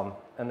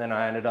 And then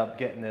I ended up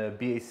getting the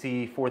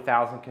BAC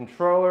 4000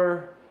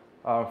 controller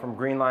from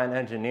Greenline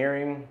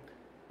Engineering.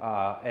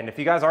 And if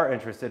you guys are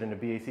interested in the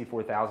BAC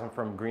 4000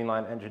 from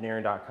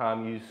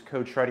greenlineengineering.com, use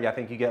code Shreddie. I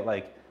think you get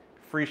like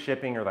free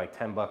shipping or like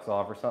 10 bucks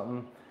off or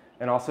something.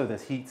 And also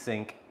this heat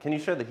sink. Can you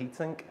show the heat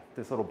sink?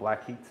 This little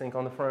black heat sink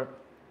on the front.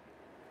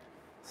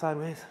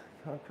 Sideways,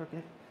 kind of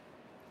crooked.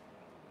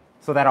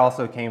 So that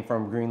also came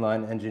from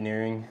Greenline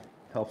Engineering.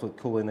 Helps with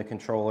cooling the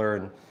controller,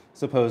 and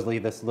supposedly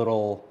this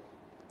little,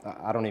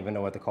 I don't even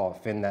know what to call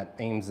it, fin that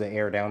aims the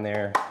air down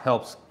there,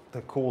 helps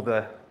to cool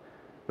the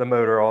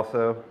motor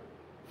also.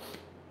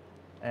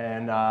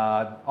 And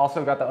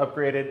also got the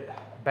upgraded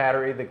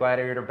battery, the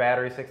Gladiator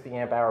battery, 60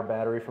 amp hour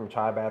battery from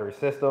Chai Battery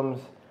Systems.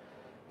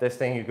 This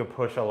thing, you could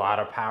push a lot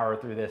of power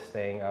through this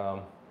thing. I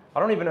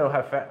don't even know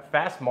how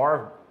fast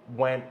Marv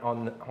went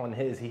on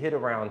his. He hit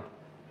around,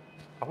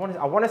 I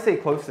want to say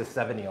close to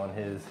 70 on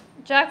his.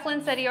 Jack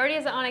Flynn said he already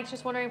has an Onyx,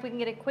 just wondering if we can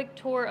get a quick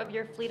tour of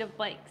your fleet of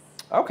bikes.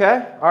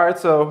 Okay, all right,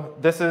 so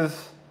this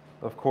is,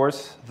 of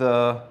course,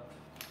 the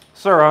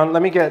Sur-Ron.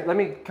 Let me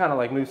kind of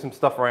like move some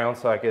stuff around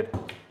so I could,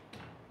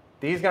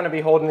 these gonna be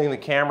holding the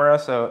camera,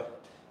 so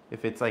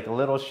if it's like a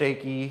little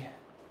shaky,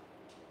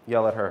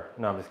 yell at her.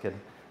 No, I'm just kidding.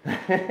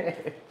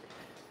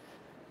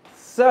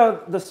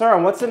 So the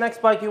Sur-Ron, what's the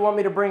next bike you want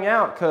me to bring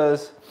out?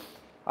 Because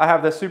I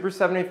have the Super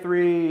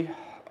 73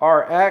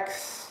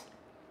 RX.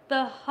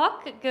 The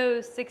Huck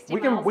goes 60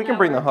 miles an hour. We can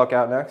bring the Huck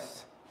out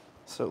next.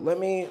 So let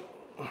me.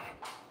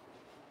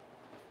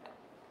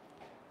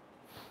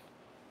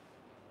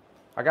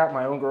 I got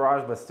my own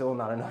garage, but still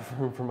not enough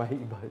room for my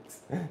e-bikes.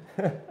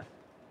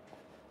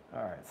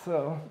 All right,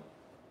 so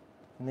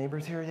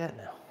neighbor's here yet?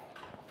 No.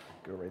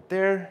 Go right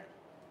there.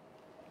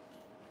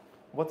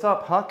 What's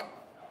up, Huck?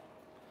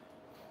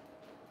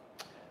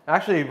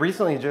 Actually,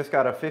 recently just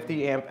got a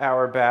 50 amp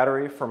hour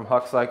battery from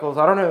Huck Cycles.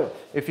 I don't know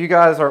if you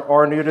guys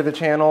are new to the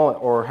channel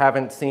or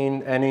haven't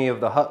seen any of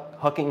the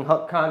Hucking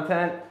Huck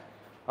content.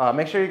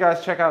 Make sure you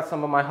guys check out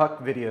some of my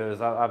Huck videos.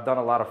 I've done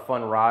a lot of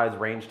fun rides,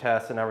 range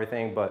tests and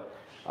everything, but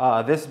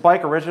this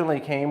bike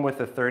originally came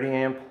with a 30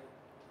 amp,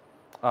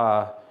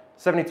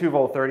 72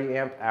 volt 30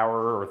 amp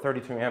hour or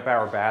 32 amp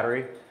hour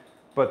battery,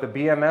 but the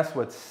BMS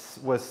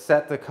was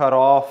set to cut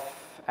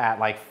off at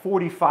like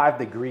 45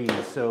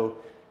 degrees. So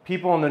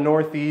people in the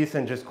Northeast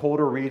and just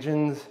colder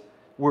regions,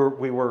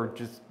 we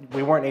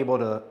weren't able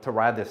to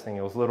ride this thing.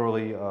 It was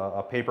literally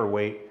a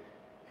paperweight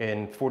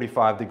in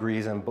 45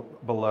 degrees and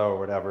below or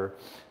whatever.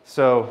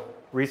 So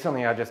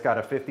recently I just got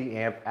a 50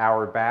 amp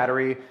hour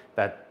battery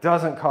that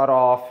doesn't cut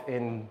off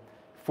in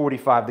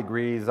 45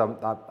 degrees.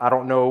 I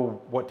don't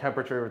know what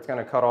temperature it's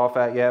gonna cut off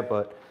at yet,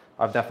 but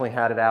I've definitely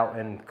had it out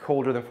in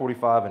colder than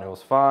 45 and it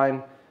was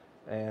fine.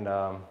 And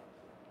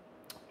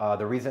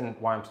the reason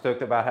why I'm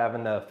stoked about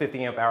having the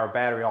 50 amp hour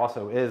battery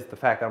also is the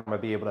fact that I'm gonna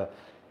be able to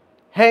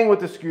hang with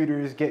the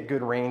scooters, get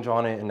good range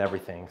on it and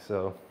everything.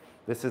 So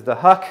this is the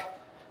Huck.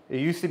 It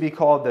used to be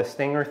called the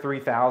Stinger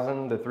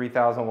 3000, the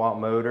 3000 watt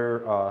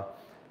motor.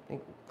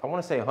 I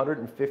wanna say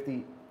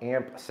 150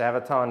 amp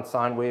Saviton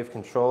sine wave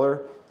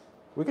controller.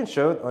 We can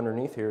show it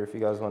underneath here if you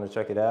guys wanna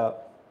check it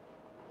out.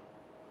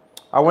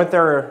 I went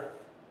there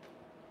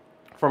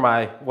for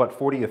my,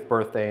 40th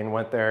birthday and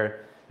went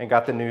there and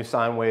got the new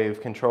sine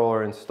wave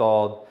controller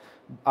installed.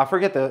 I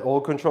forget the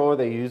old controller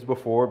they used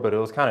before, but it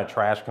was kind of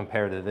trash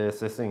compared to this.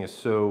 This thing is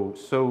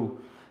so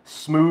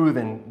smooth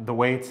and the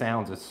way it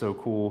sounds is so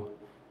cool.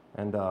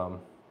 And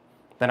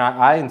then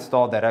I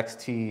installed that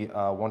XT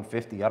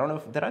 150. I don't know,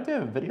 did I do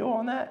a video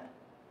on that?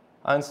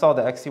 I installed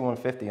the XT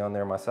 150 on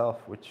there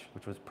myself, which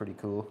was pretty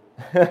cool.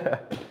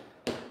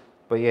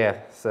 But yeah,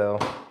 so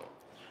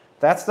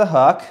that's the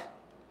Huck.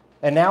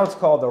 And now it's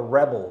called the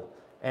Rebel.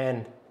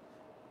 And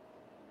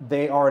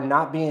they are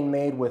not being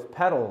made with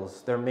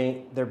pedals. They're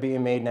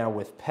being made now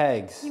with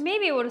pegs. You may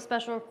be able to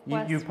special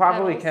request You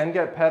probably pedals. can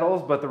get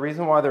pedals, but the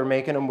reason why they're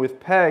making them with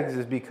pegs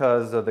is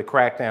because of the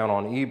crackdown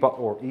on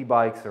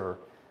e-bikes or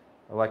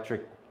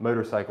electric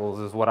motorcycles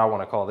is what I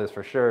want to call this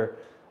for sure.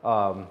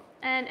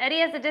 And Eddie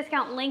has a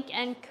discount link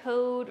and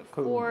code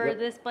for yep.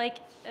 this bike,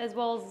 as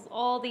well as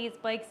all these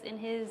bikes in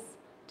his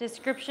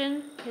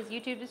description, his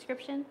YouTube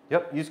description.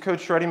 Yep, use code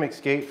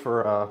ShreddieMcSkate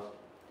for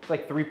it's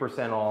like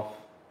 3% off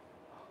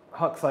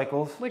Huck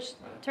Cycles. Which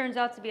turns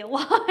out to be a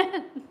lot.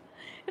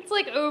 It's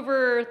like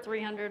over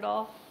 300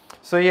 off.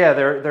 So yeah,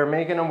 they're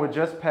making them with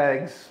just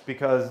pegs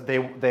because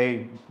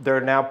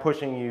they're now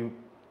pushing you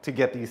to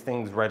get these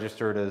things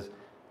registered as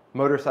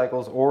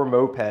motorcycles or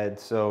mopeds.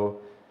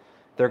 So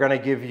they're gonna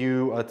give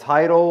you a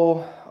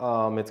title.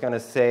 It's gonna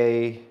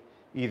say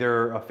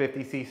either a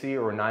 50cc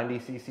or a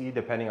 90cc,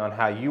 depending on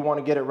how you want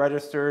to get it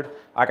registered.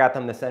 I got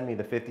them to send me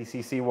the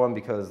 50cc one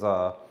because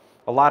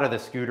a lot of the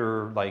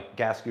scooter, like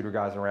gas scooter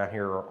guys around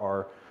here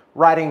are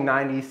riding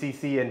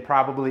 90cc and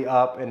probably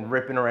up and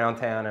ripping around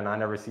town, and I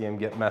never see him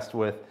get messed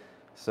with.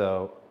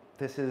 So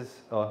this is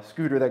a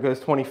scooter that goes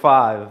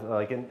 25.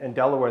 Like in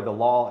Delaware, the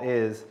law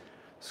is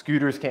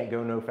scooters can't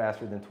go no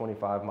faster than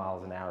 25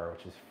 miles an hour,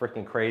 which is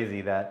freaking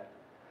crazy. That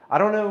I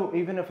don't know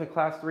even if a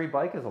class 3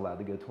 bike is allowed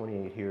to go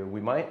 28 here. We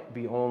might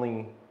be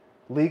only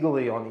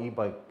legally on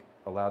e-bike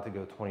allowed to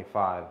go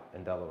 25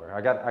 in Delaware.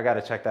 I got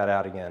to check that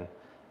out again.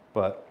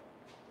 But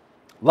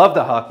love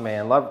the Huck,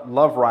 man.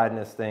 Love riding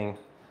this thing.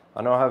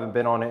 I know I haven't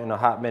been on it in a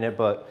hot minute,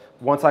 but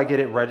once I get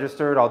it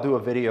registered, I'll do a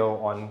video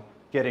on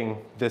getting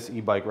this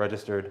e-bike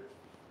registered.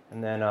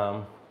 And then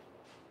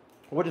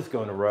we'll just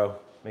go in a row,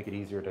 make it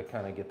easier to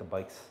kind of get the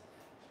bikes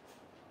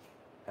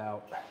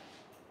out.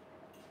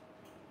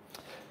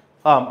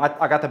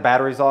 I got the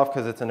batteries off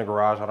because it's in the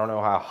garage. I don't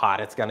know how hot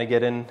it's gonna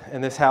get in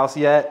this house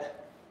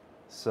yet.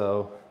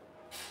 So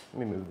let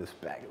me move this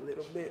back a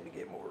little bit to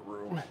get more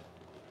room.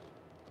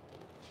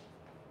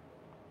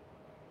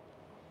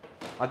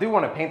 I do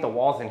want to paint the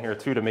walls in here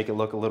too to make it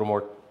look a little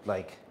more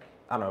like,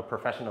 I don't know,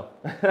 professional.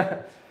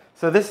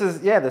 So this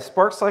is, yeah, the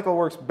Spark Cycle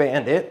Works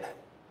Bandit.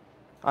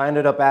 I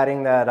ended up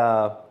adding that,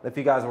 if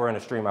you guys were in a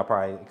stream, I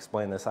probably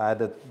explained this. I had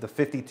the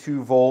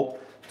 52 volt,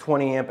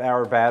 20 amp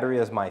hour battery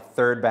as my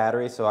third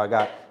battery. So I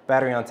got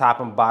battery on top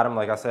and bottom.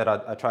 Like I said,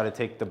 I try to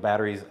take the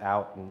batteries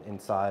out and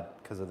inside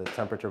because of the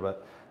temperature,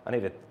 but I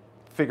need to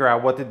figure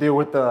out what to do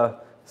with the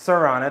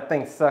Suron. That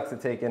thing sucks to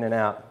take in and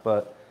out.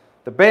 But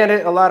the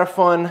Bandit, a lot of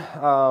fun.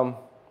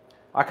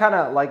 I kind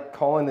of like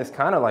calling this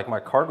kind of like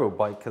my cargo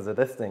bike because of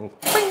this thing.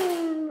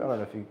 I don't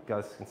know if you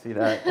guys can see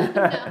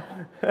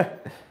that.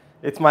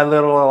 It's my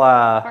little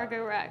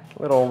cargo rack.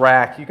 Little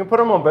rack. You can put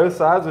them on both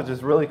sides, which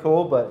is really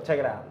cool, but check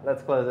it out.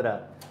 Let's close it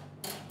up.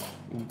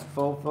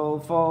 Fold,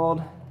 fold,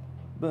 fold.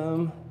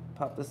 Boom.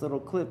 Pop this little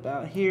clip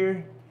out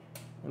here,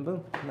 and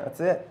boom, and that's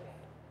it.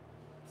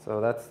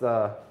 So that's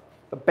the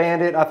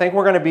Bandit. I think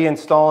we're going to be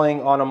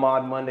installing on a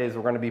Mod Mondays,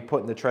 we're going to be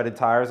putting the treaded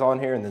tires on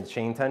here and the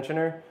chain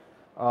tensioner.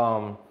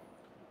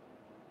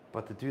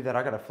 But to do that,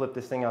 I got to flip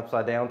this thing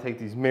upside down, take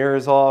these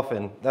mirrors off,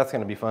 and that's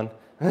going to be fun.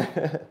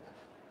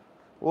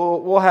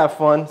 We'll have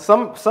fun.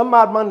 Some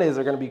Mod Mondays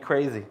are going to be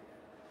crazy.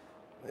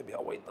 Maybe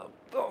I'll wait though.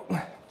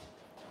 Oh.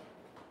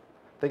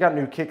 They got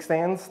new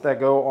kickstands that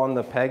go on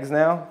the pegs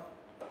now,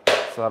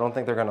 so I don't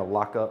think they're going to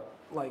lock up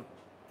like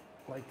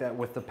that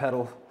with the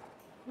pedal.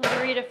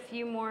 We'll read a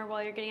few more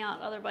while you're getting out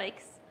other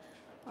bikes.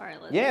 All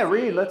right, let's yeah, see.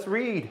 read. Let's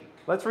read.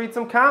 Let's read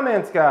some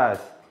comments, guys.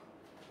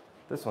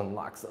 This one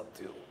locks up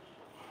too.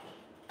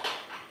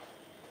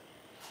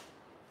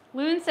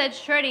 Loon said,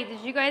 Shreddie,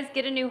 did you guys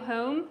get a new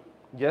home?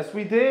 Yes,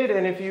 we did.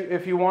 And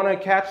if you want to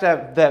catch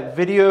that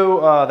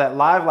video, that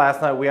live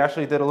last night, we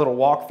actually did a little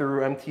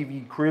walkthrough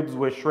MTV Cribs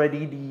with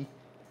Shreddie.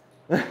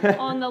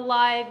 On the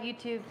live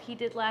YouTube he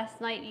did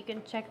last night. You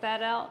can check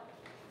that out.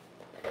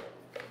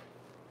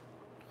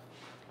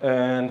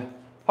 And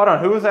hold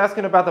on, who was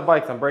asking about the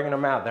bikes? I'm bringing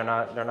them out.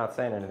 They're not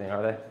saying anything,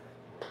 are they?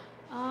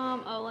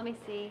 Oh, let me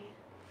see.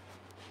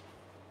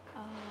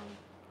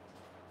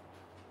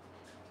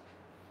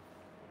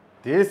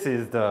 This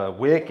is the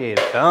Wicked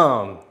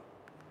Thumb.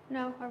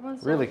 No,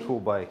 everyone's really talking. cool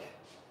bike.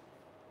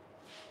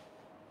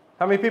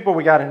 How many people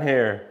we got in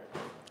here?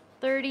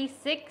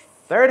 36.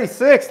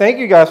 36. Thank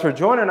you guys for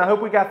joining. I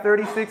hope we got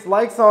 36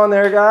 likes on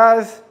there,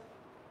 guys.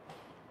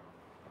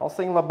 I'll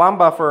sing La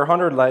Bamba for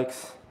 100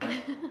 likes.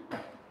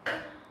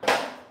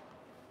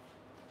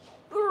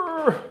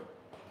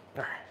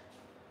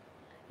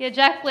 Yeah,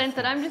 Jack Flynn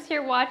said, I'm just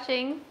here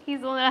watching.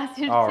 He's the one that asked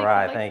you to All take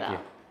right, the bikes thank you.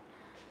 out.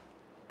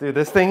 Dude,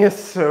 this thing is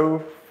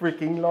so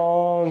freaking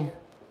long.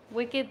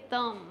 Wicked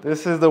Thumb.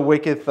 This is the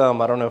Wicked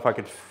Thumb. I don't know if I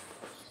could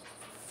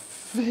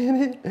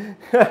fit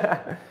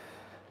it.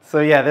 So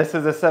yeah, this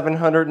is a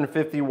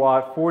 750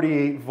 watt,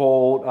 48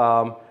 volt,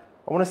 I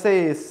want to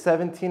say a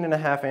 17 and a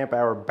half amp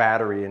hour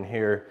battery in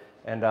here.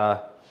 And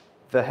the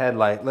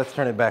headlight, let's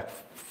turn it back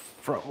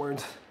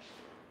frontwards.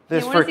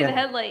 This see the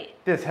headlight.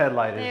 This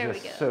headlight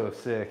is just so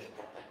sick.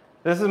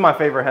 This is my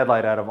favorite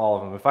headlight out of all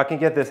of them. If I can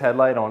get this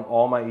headlight on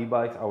all my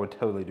e-bikes, I would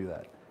totally do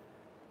that.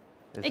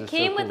 It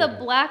came with a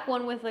black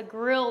one with a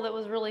grill that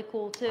was really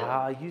cool too.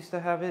 I used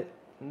to have it.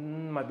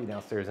 Might be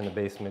downstairs in the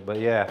basement, but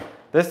yeah.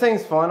 This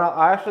thing's fun.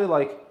 I actually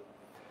like,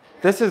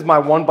 this is my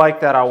one bike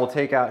that I will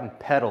take out and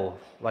pedal.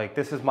 Like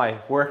this is my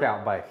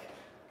workout bike,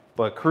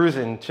 but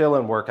cruising,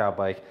 chilling workout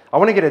bike. I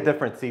want to get a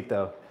different seat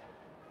though.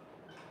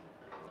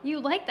 You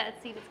like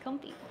that seat, it's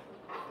comfy.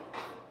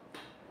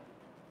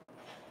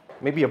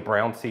 Maybe a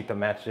brown seat to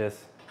match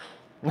this.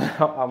 I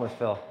almost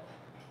fell.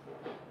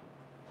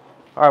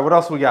 All right, what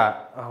else we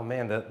got? Oh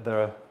man,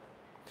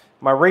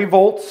 my Ray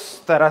Volts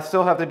that I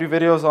still have to do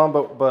videos on,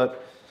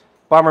 but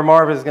Bomber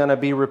Marv is gonna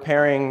be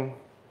repairing.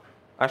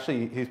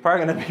 Actually, he's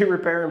probably gonna be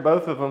repairing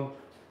both of them.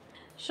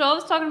 Shaw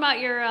was talking about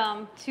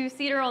your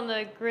two-seater on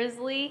the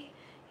Grizzly.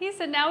 He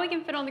said, now we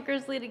can fit on the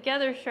Grizzly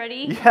together,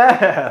 Shreddie.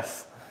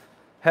 Yes,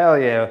 hell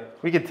yeah.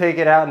 We could take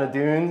it out in the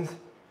dunes.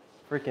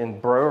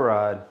 Freaking bro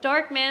ride.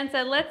 Dark Man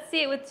said, let's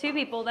see it with two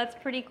people. That's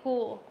pretty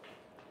cool.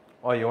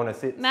 Oh, you want to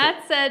see?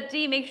 Matt said,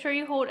 "D, make sure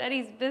you hold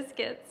Eddie's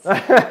biscuits."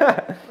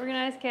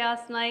 Organized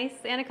chaos, nice.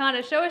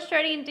 Anaconda, show us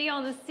Shreddie and D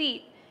on the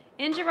seat.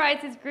 Ninja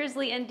rides his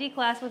Grizzly and D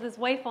class with his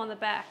wife on the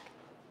back.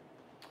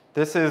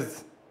 This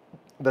is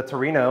the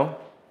Torino.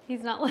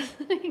 He's not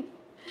listening.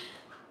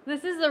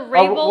 This is the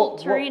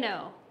Raybolt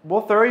Torino.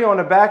 We'll throw you on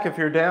the back if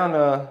you're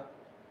down.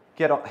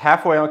 Get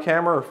halfway on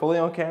camera or fully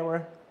on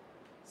camera.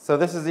 So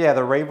this is, yeah,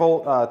 the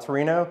Raybolt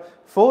Torino.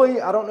 Fully,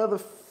 I don't know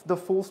the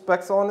full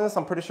specs on this.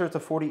 I'm pretty sure it's a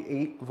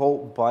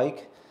 48-volt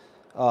bike.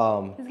 He's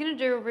gonna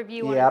do a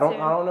review on it Yeah,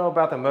 soon. I don't know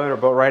about the motor,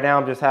 but right now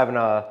I'm just having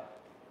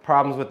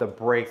problems with the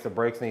brakes. The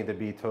brakes need to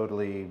be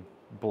totally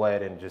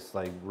bled and just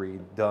like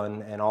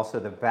redone. And also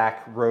the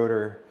back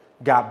rotor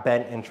got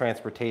bent in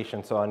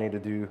transportation, so I need to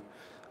do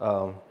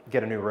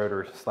get a new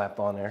rotor slapped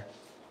on there.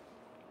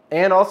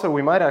 And also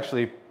we might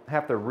actually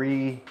have to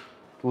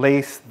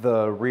relace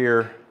the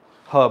rear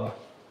hub,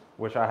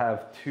 which I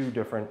have 2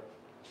 different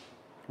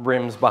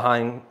rims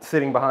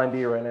sitting behind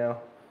D right now.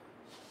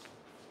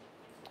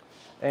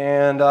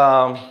 And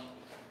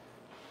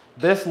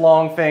this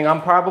long thing,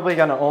 I'm probably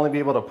gonna only be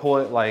able to pull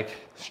it like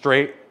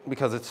straight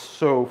because it's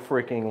so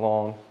freaking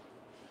long.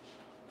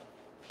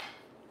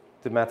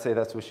 Did Matt say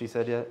that's what she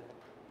said yet?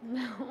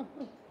 No.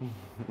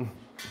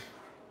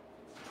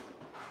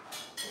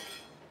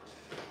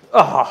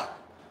 Oh,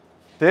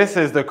 this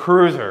is the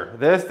Cruiser.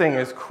 This thing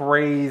is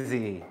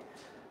crazy.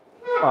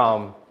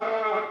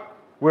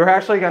 We're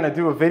actually gonna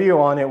do a video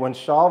on it when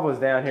Shaw was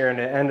down here, and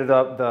it ended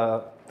up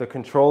the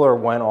controller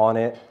went on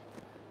it.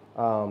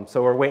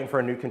 So we're waiting for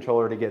a new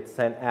controller to get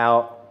sent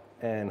out,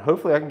 and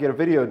hopefully I can get a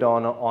video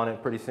done on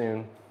it pretty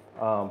soon.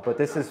 But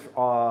this is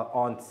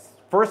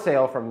for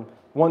sale from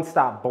One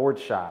Stop Board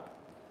Shop.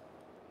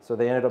 So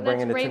they ended up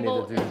bringing it to me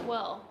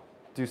to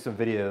do some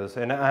videos.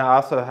 And I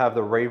also have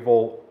the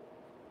Raybolt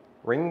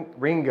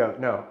Ringo,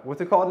 no,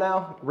 what's it called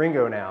now?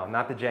 Ringo now,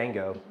 not the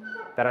Django,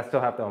 that I still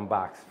have to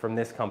unbox from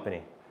this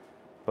company.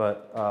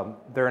 But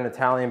they're an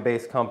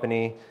Italian-based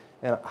company,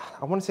 and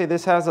I want to say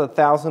this has a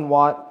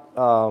 1,000-watt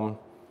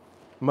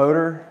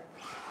motor.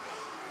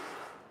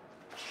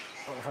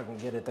 I don't know if I can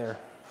get it there.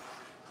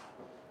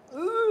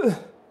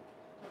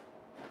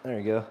 There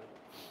you go.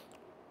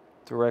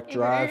 Direct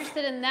drive. If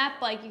you're interested in that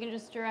bike, you can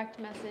just direct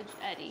message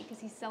Eddie because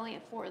he's selling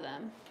it for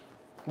them.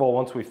 Well,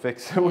 once we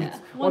fix it, Yeah.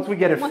 once we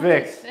get it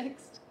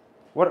fixed.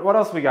 What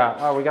else we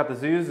got? Oh, we got the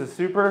Zeus, the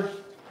Super.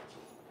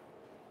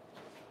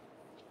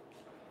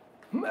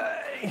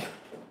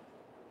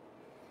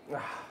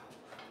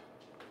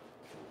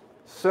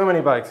 So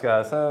many bikes,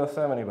 guys.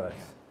 So many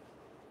bikes.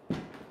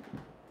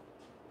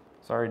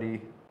 Sorry,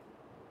 D.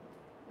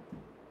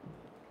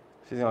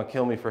 She's gonna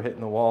kill me for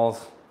hitting the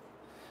walls.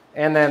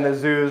 And then the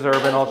Zeus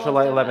Urban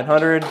Ultralight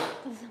 1100.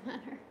 Doesn't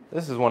matter.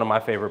 This is one of my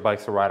favorite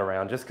bikes to ride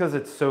around, just because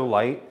it's so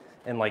light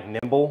and like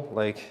nimble.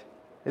 Like,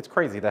 it's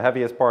crazy. The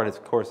heaviest part,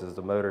 of course, is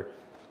the motor.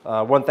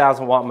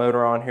 1,000-watt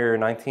motor on here,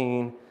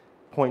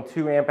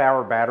 19.2 amp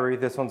hour battery.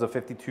 This one's a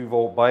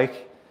 52-volt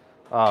bike.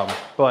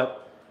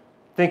 But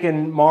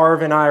thinking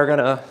Marv and I are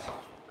gonna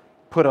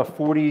put a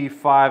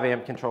 45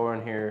 amp controller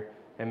in here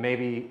and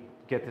maybe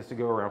get this to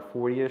go around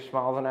 40-ish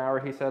miles an hour,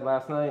 he said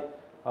last night.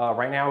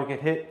 Right now we could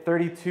hit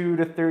 32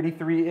 to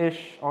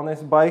 33-ish on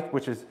this bike,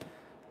 which is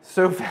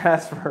so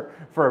fast for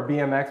a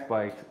BMX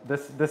bike.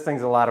 This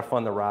thing's a lot of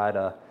fun to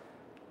ride.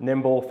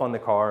 Nimble, fun to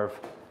carve.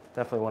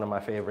 Definitely one of my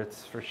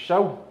favorites for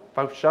show.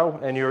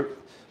 And of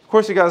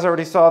course you guys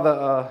already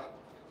saw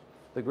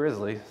the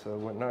Grizzly, so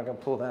we're not gonna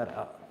pull that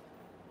out.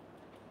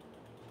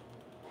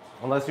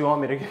 Unless you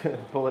want me to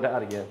pull it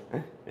out again.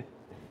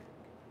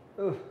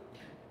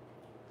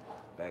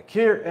 Back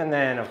here, and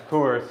then of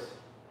course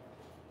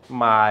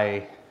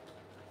my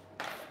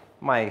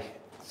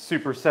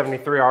Super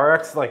 73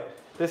 RX. Like,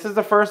 this is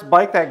the first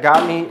bike that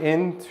got me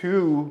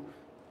into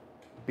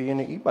being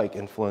an e-bike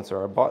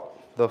influencer. I bought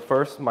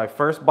my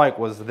first bike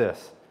was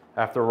this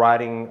after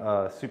riding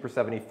Super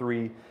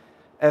 73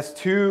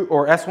 S2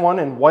 or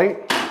S1 in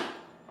white.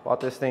 Bought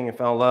this thing and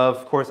fell in love.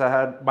 Of course, I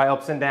had my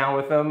ups and downs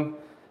with them,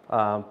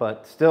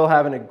 but still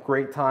having a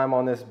great time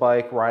on this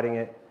bike, riding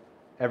it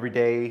every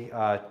day,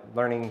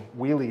 learning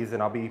wheelies,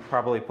 and I'll be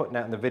probably putting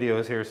that in the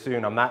videos here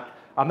soon. I'm not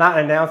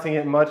announcing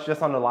it much,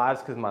 just on the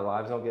lives, because my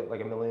lives don't get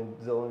like a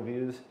zillion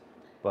views.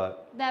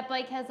 But that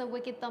bike has a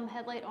Wicked Thumb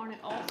headlight on it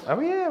also. Oh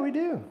yeah, we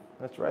do.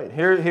 That's right.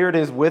 Here it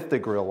is with the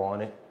grill on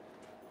it.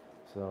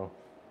 So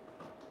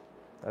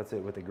that's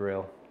it with the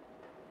grill.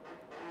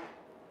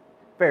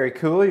 Very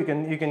cool. You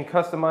can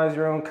customize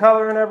your own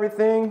color and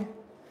everything.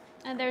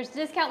 And there's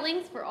discount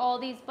links for all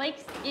these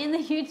bikes in the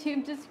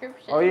YouTube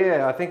description. Oh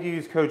yeah, I think you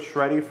use code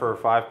Shreddie for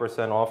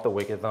 5% off the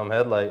Wicked Thumb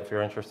headlight if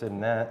you're interested in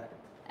that.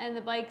 And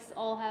the bikes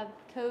all have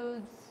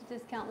codes,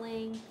 discount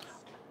links.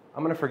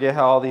 I'm gonna forget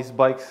how all these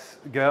bikes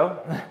go,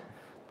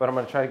 but I'm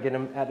gonna try to get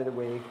them out of the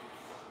way.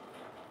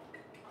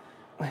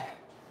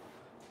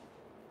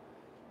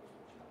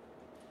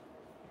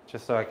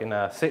 Just so I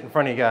can sit in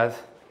front of you guys.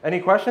 Any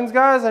questions,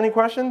 guys? Any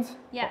questions?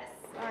 Yes.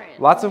 All right.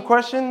 Lots of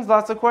questions?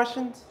 Lots of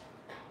questions?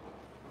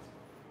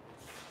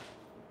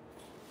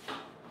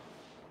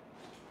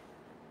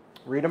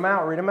 Read them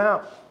out, read them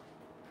out.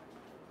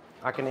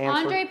 I can answer.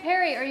 Andre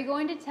Perry, are you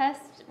going to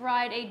test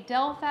ride a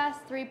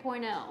Delfast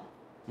 3.0?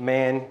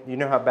 Man, you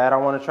know how bad I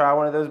want to try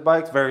one of those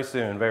bikes? Very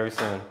soon, very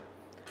soon.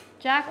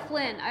 Jack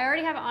Flynn, I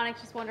already have an Onyx,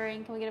 just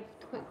wondering, can we get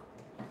a quick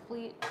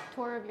fleet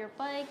tour of your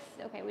bikes?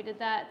 Okay, we did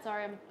that.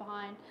 Sorry, I'm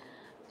behind.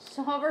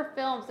 Hover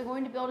Films, I'm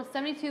going to build a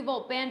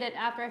 72-volt Bandit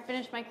after I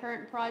finish my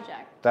current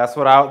project. That's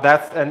what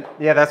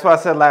that's what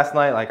I said last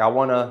night. Like, I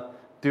want to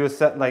do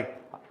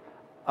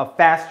a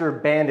faster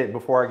Bandit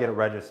before I get it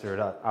registered.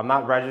 I'm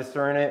not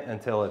registering it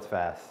until it's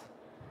fast.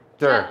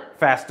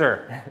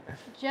 Faster.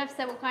 Jeff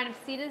said, what kind of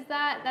seat is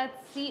that?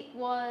 That seat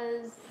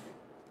was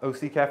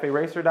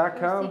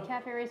OCCafeRacer.com.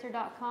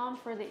 OCCafeRacer.com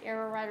for the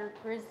Aero Rider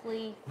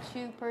Grizzly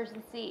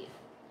 2-person seat.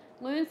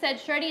 Loon said,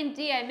 Shreddie and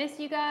D, I miss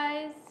you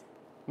guys.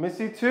 Miss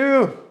you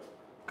too.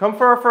 Come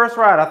for our first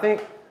ride. I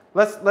think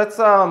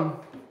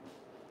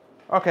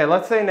okay,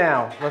 let's say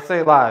now. Let's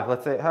say live.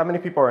 Let's say how many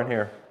people are in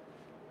here?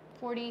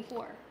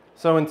 44.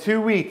 So in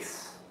 2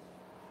 weeks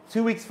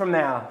from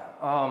now,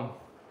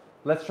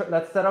 let's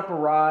set up a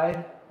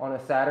ride on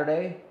a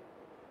Saturday.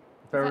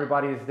 If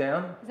everybody is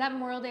down. Is that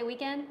Memorial Day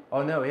weekend?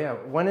 Oh no, yeah.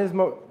 When is The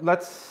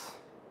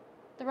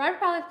ride would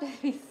probably have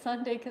to be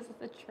Sunday because of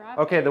the traffic.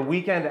 Okay, the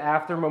weekend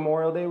after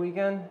Memorial Day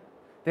weekend?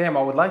 Damn,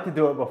 I would like to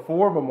do it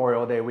before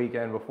Memorial Day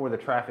weekend, before the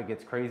traffic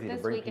gets crazy to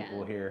bring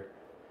people here.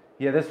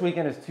 Yeah, this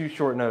weekend is too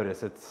short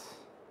notice. It's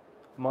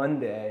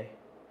Monday.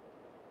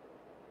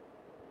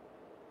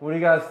 What do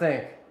you guys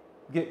think?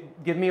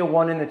 Give me a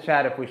 1 in the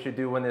chat if we should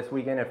do one this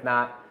weekend. If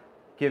not,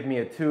 give me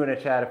a 2 in the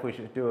chat if we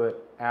should do it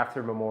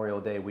after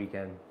Memorial Day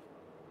weekend.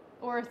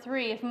 Or a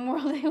 3 if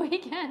Memorial Day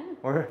weekend.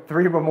 Or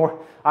 3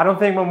 I don't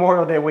think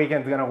Memorial Day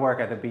weekend's gonna work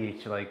at the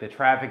beach. Like, the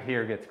traffic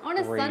here gets crazy. On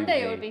a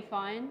Sunday it would be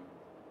fine.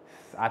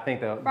 I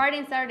think Friday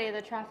and Saturday are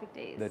the traffic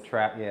days. The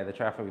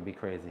traffic would be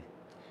crazy.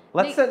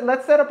 Let's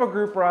set up a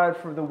group ride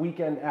for the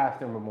weekend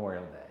after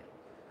Memorial Day.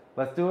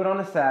 Let's do it on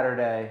a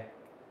Saturday.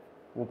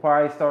 We'll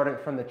probably start it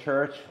from the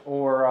church,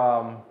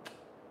 or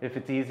if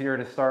it's easier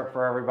to start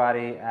for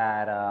everybody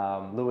at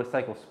Lewis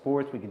Cycle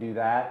Sports, we could do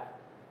that.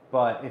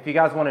 But if you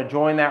guys want to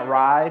join that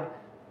ride,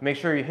 make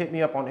sure you hit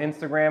me up on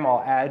Instagram.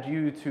 I'll add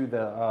you to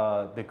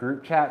the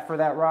group chat for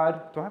that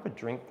ride. Do I have a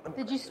drink?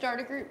 Did you start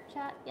a group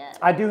chat yet?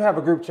 I do have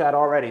a group chat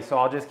already, so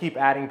I'll just keep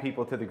adding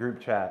people to the group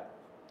chat.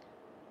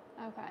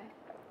 Okay.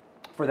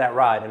 For that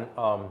ride, and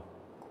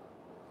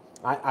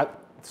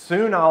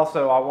soon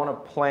also I want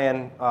to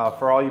plan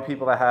for all you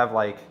people that have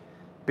like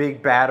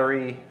big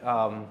battery,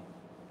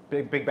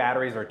 big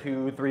batteries or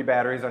 2-3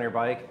 batteries on your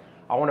bike.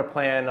 I want to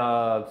plan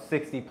a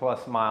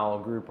 60+ mile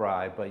group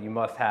ride, but you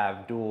must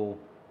have dual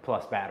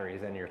plus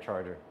batteries in your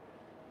charger.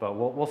 But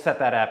we'll set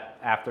that up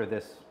after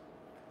this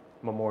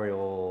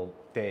Memorial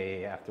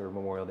Day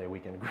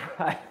weekend group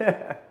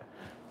ride.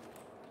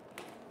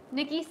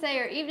 Nikki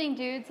Sayer, evening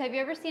dudes. Have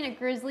you ever seen a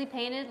Grizzly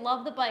painted?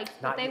 Love the bikes,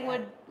 but they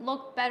would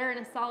look better in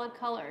a solid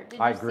color. Did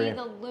you see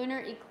the lunar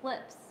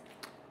eclipse?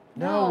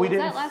 No, we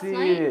didn't see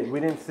it. We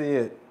didn't see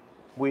it.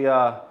 We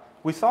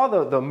saw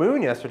the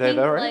moon yesterday,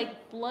 though, right?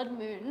 Like blood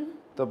moon.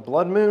 The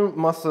blood moon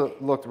must have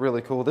looked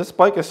really cool. This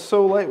bike is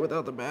so light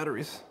without the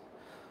batteries.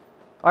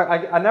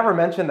 I never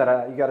mentioned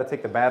that you got to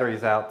take the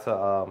batteries out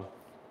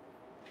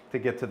to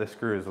get to the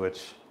screws,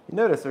 which you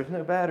notice there's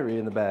no battery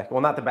in the back.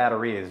 Well, not the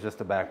battery, it's just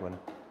the back one.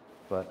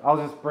 But I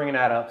was just bringing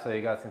that up so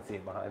you guys can see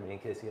it behind me in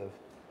case you have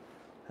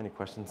any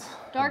questions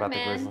about the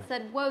Grizzly. Darkman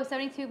said, whoa,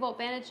 72-volt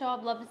Bandit show.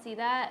 I'd love to see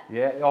that.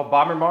 Yeah,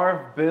 Bomber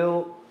Marv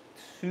built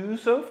 2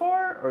 so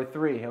far, or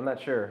 3, I'm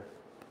not sure.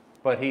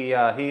 But he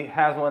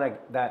has one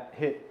that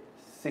hit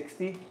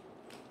 60.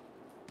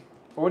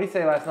 What did he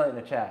say last night in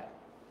the chat?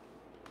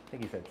 I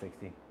think he said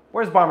 60.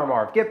 Where's Bomber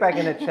Marv? Get back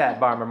in the chat,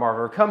 Bomber Marv,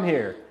 or come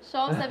here.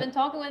 Shaw said, I've been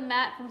talking with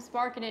Matt from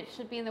Sparkin' It.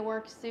 Should be in the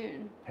works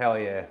soon. Hell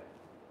yeah.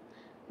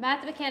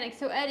 Matt the mechanic.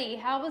 So Eddie,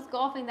 how was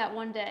golfing that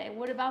one day?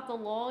 What about the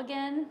law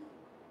again?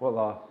 What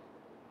law?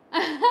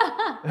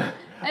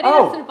 Eddie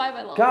doesn't abide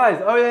by law. Guys,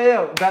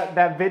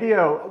 that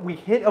video, we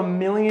hit 1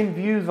 million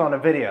views on a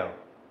video.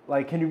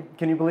 Like, can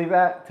you believe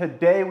that?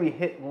 Today we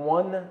hit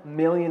 1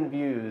 million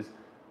views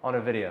on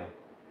a video,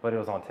 but it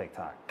was on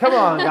TikTok. Come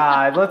on,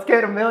 guys, let's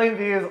get 1 million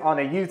views on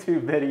a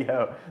YouTube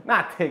video,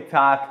 not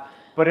TikTok.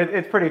 But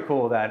it's pretty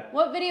cool that.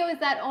 What video is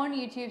that on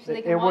YouTube so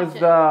they can It watch was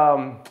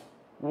the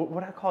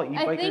what do I call it?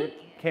 E-biker.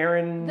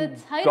 Karen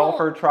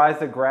golfer tries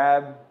to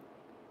grab.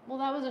 Well,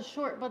 that was a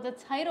short, but the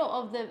title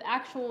of the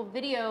actual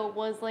video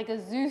was like a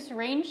Zeus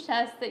range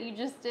test that you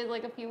just did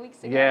like a few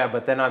weeks ago. Yeah,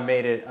 but then I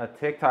made it a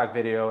TikTok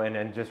video and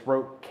then just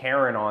wrote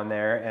Karen on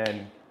there, and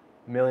 1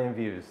 million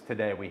views.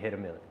 Today we hit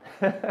 1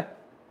 million.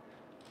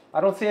 I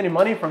don't see any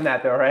money from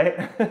that though,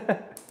 right?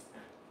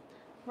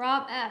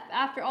 Rob F,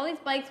 after all these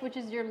bikes, which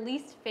is your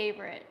least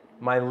favorite?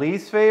 My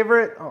least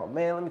favorite? Oh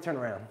man, let me turn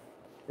around.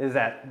 Is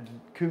that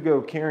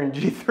Kugo Karen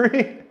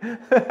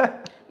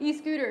G3?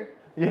 E-scooter.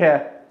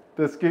 Yeah.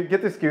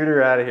 Get the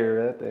scooter out of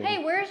here. That thing.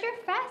 Hey, where's your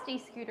fast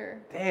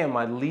e-scooter? Damn,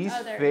 my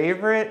least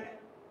favorite?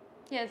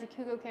 Yeah, it's a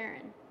Kugo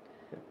Karen.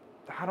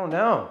 I don't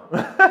know.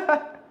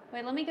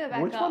 Wait, let me go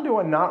back Which up. one do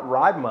I not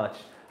ride much?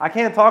 I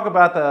can't talk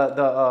about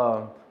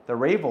the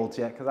Rayvolts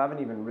yet because I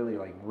haven't even really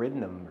like ridden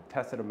them or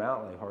tested them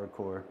out like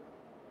hardcore.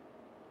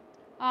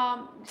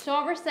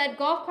 Shawver said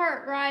golf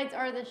cart rides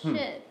are the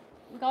shit.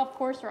 Golf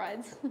course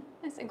rides.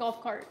 I said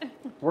golf cart.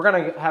 We're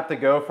gonna have to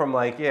go from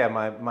like, yeah,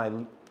 my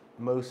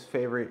most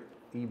favorite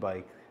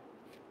e-bike.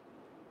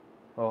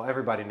 Well,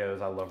 everybody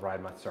knows I love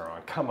riding my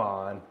Suron. Come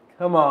on,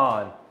 come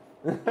on.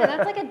 Yeah,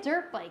 that's like a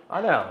dirt bike.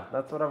 I know.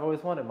 That's what I've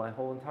always wanted my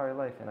whole entire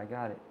life, and I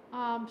got it.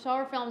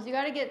 Shawver Films, you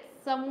got to get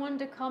someone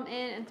to come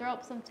in and throw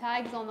up some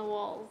tags on the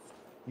walls.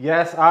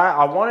 Yes,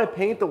 I want to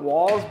paint the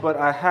walls, but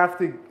I have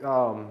to,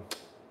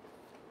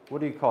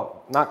 what do you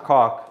call it? Not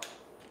caulk.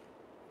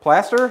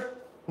 Plaster?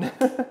 What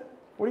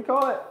do you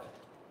call it?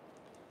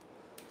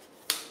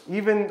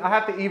 I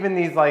have to even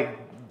these like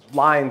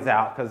lines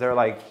out because they're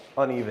like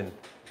uneven.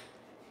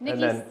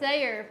 Nikki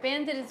Sayer,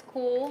 Bandit is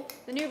cool.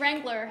 The new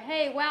Wrangler,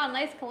 hey, wow,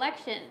 nice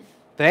collection.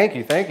 Thank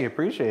you,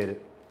 appreciate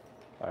it.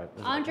 All right,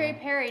 Andre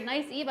Perry,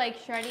 nice e-bike,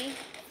 Shreddie.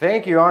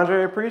 Thank you,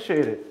 Andre,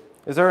 appreciate it.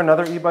 Is there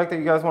another e-bike that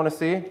you guys want to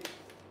see?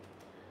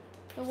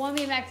 The one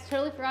BMX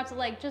totally forgot to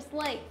like, just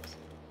liked.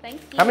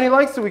 Thank you. How many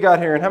likes do we got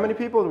here and how many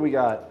people do we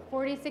got?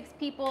 46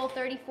 people,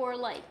 34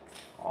 likes.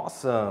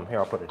 Awesome. Here,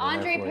 I'll put it in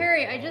Andre there for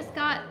Perry, I just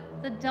got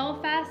the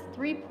Delfast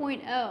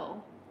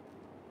 3.0.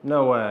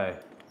 No way.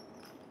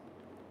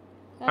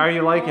 That's How are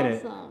you liking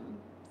it? awesome.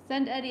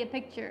 Send Eddie a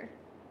picture.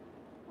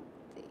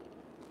 Let's see.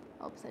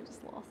 Oops, I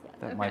just lost that.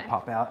 That might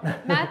pop out.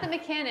 Matt the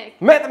Mechanic.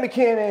 Matt the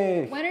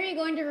Mechanic. When are you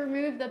going to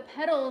remove the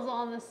pedals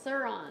on the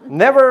Suron?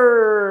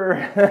 Never.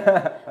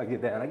 I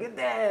get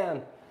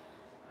down.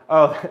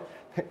 Oh,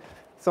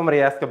 somebody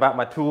asked about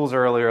my tools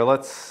earlier.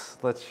 Let's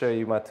show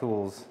you my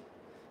tools.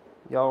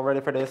 Y'all ready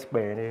for this?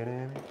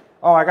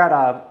 Oh, I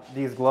got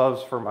these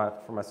gloves for my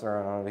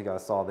Suron. I don't know if you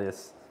guys saw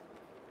this.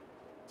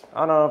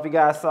 I don't know if you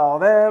guys saw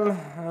them.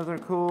 Those are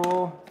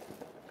cool.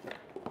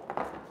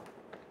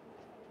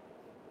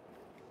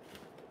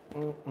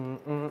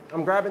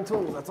 I'm grabbing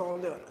tools. That's all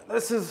I'm doing.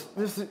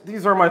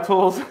 These are my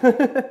tools.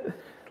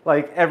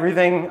 Like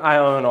everything I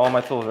own, all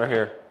my tools are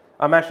here.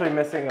 I'm actually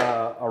missing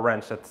a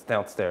wrench that's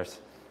downstairs.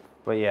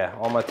 But yeah,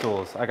 all my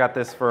tools. I got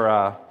this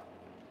for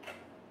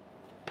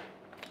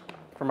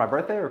my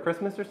birthday or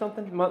Christmas or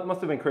something.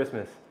 Must have been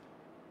Christmas.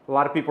 A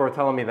lot of people were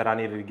telling me that I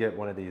needed to get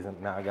one of these, and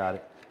now I got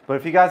it. But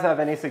if you guys have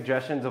any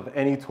suggestions of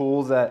any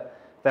tools that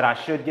I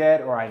should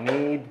get or I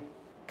need,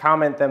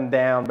 comment them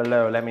down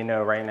below. Let me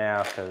know right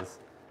now, because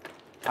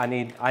I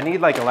need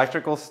like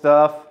electrical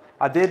stuff.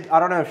 I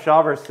don't know if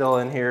Shawver's still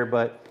in here,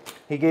 but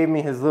he gave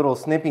me his little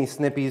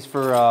snippies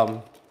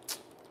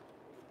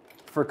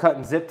for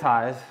cutting zip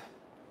ties.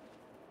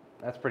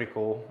 That's pretty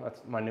cool.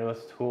 That's my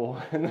newest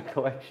tool in the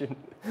collection.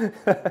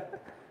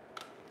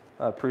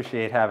 I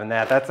appreciate having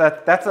that.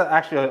 That's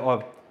actually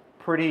a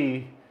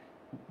pretty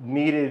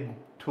needed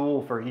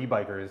tool for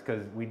e-bikers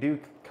because we do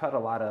cut a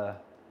lot of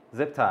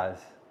zip ties.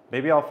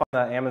 Maybe I'll find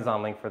the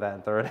Amazon link for that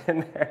and throw it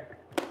in there.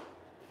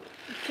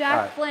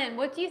 Jack Flynn,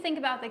 what do you think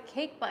about the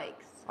cake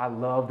bikes? I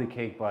love the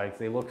cake bikes.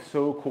 They look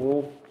so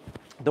cool.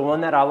 The one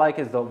that I like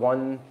is the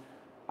one,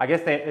 I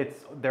guess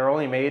they're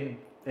only made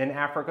in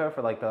Africa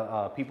for like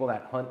the people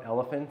that hunt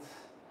elephants,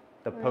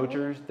 the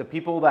poachers, the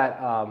people that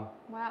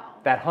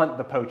that hunt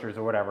the poachers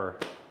or whatever.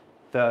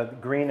 The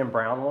green and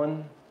brown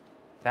one,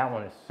 that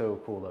one is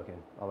so cool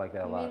looking. I like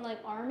that a lot. You mean like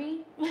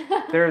Army?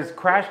 There's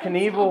Crash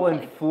Knievel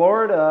in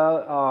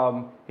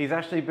Florida. He's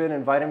actually been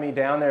inviting me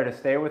down there to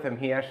stay with him.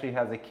 He actually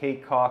has a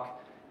cake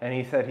cock, and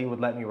he said he would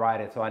let me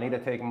ride it. So I need to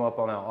take him up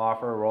on that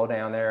offer, roll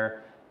down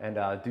there, and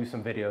do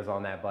some videos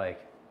on that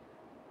bike.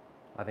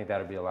 I think that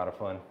would be a lot of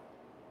fun.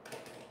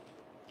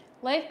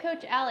 Life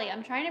Coach Allie,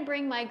 I'm trying to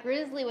bring my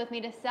Grizzly with me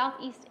to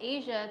Southeast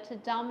Asia to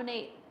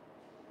dominate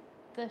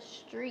the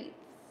streets.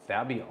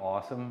 That'd be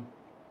awesome.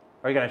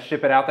 Are you gonna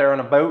ship it out there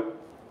on a boat?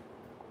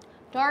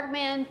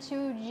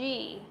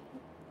 Darkman2G,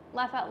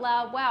 laugh out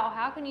loud. Wow,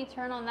 how can you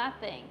turn on that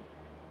thing?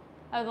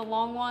 Oh, the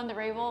long one, the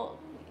Rayvolt.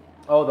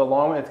 Oh, the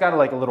long one. It's got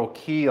like a little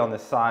key on the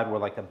side where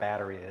like the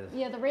battery is.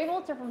 Yeah, the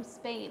Rayvolts are from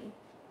Spain,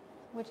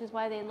 which is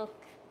why they look.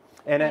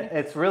 And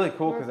it's really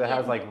cool because it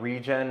has like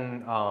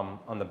regen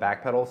on the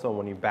back pedal. So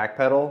when you back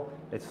pedal,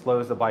 it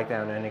slows the bike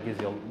down and it gives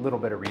you a little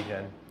bit of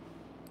regen.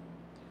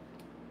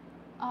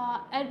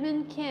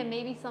 Edmund Kim,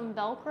 maybe some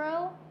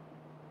Velcro.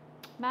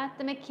 Matt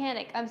the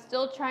Mechanic, I'm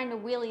still trying to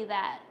wheelie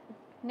that.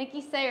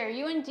 Nikki Sayer,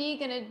 you and Dee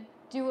gonna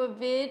do a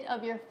vid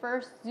of your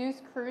first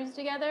Zeus cruise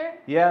together?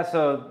 Yeah,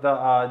 so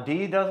the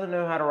Dee doesn't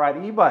know how to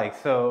ride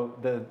e-bikes. So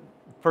the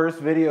first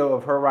video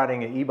of her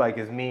riding an e-bike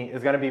is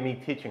gonna be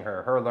me teaching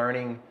her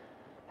learning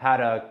how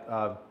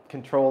to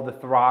control the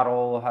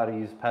throttle, how to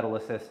use pedal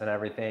assist and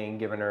everything,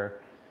 giving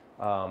her,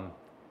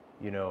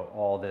 you know,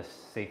 all this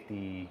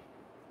safety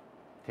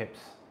tips,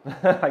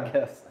 I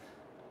guess.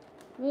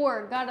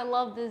 Ward, gotta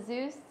love the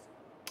Zeus.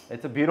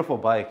 It's a beautiful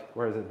bike.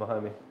 Where is it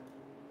behind me?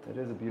 It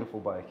is a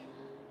beautiful bike.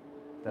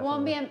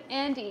 Definitely. 1BM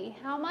Andy,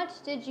 how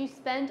much did you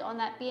spend on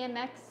that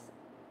BMX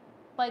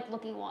bike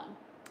looking one?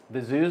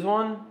 The Zeus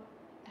one?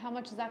 How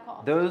much does that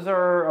cost? Those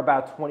are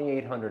about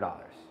 $2,800.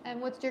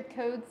 And what's your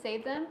code?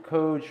 Save them.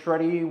 Code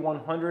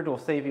Shreddie100 will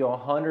save you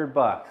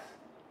 $100.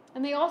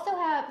 And they also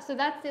have, so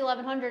that's the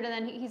 1100, and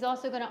then he's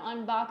also going to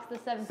unbox the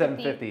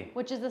 750,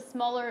 which is a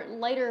smaller,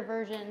 lighter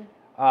version.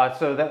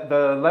 So that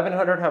the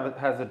 1100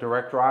 has a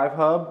direct drive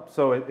hub,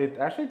 so it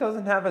actually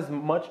doesn't have as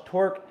much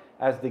torque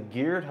as the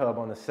geared hub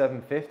on the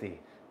 750.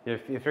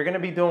 If you're going to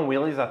be doing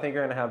wheelies, I think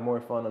you're going to have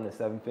more fun on the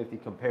 750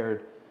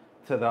 compared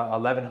to the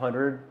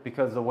 1100,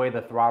 because the way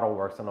the throttle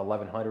works on the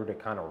 1100, it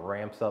kind of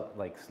ramps up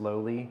like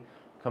slowly.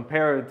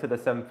 Compared to the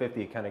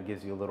 750, it kind of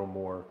gives you a little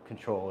more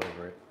control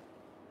over it.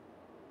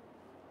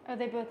 Are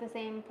they both the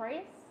same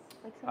price?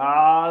 Like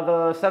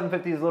the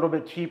 750 is a little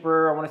bit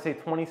cheaper. I want to say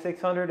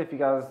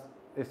 $2,600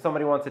 if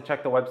somebody wants to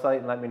check the website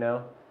and let me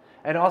know.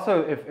 And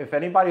also, if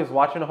anybody is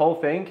watching the whole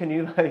thing, can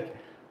you like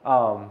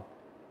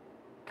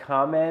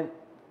comment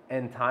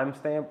and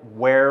timestamp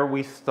where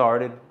we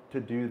started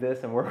to do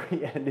this and where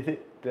we ended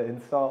it, the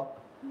install?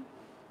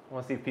 I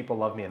want to see if people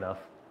love me enough.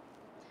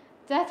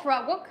 Death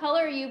Rock, what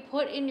color you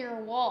put in your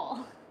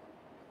wall?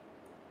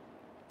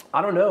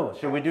 I don't know.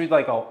 Should we do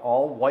like a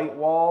all white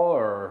wall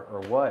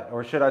or what?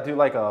 Or should I do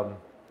like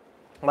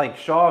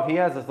Shaw, he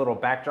has this little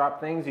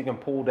backdrop things you can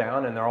pull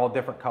down and they're all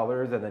different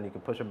colors and then you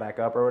can push them back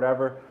up or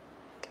whatever.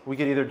 We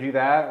could either do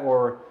that,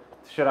 or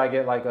should I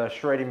get like a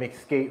Shreddie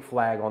McSkate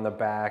flag on the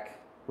back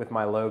with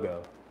my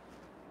logo?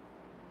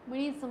 We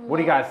need some. What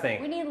do you guys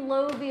think? We need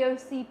low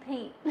VOC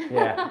paint.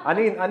 Yeah, I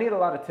need a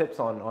lot of tips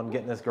on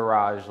getting this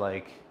garage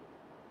like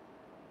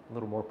a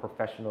little more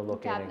professional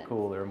looking and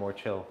cooler, more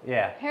chill.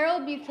 Yeah.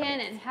 Harold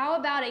Buchanan, how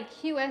about a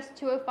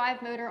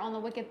QS205 motor on the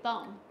Wicked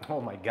Thumb?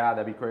 Oh my God,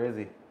 that'd be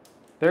crazy.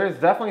 There's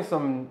definitely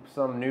some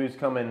news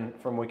coming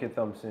from Wicked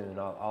Thumb soon.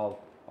 I'll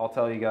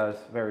tell you guys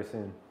very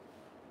soon.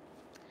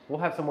 We'll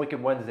have some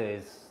Wicked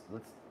Wednesdays.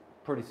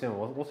 Pretty soon.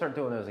 We'll start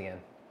doing those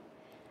again.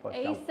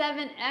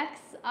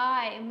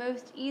 A7XI,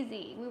 most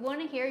easy. We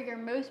want to hear your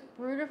most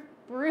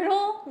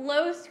brutal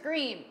low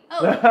scream.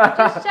 Oh,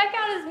 just check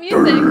out his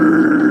music.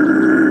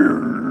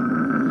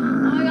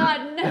 Oh my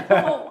God,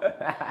 no.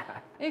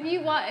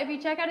 If you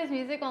check out his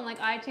music on like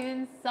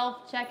iTunes,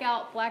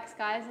 self-checkout Black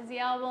Skies is the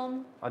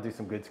album. I'll do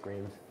some good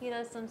screams. He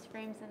does some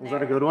screams in there. Is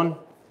that a good one?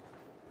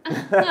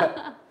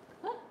 Alright,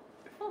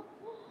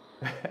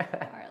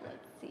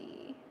 let's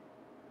see.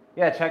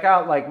 Yeah, check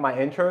out like my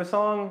intro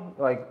song.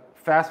 Like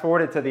fast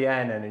forward it to the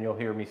end and then you'll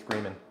hear me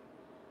screaming.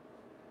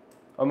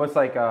 Almost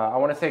like, I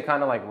want to say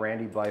kind of like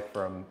Randy Blythe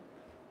from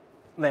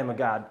Lamb of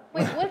God.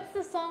 Wait, what's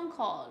the song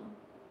called?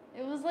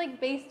 It was like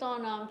based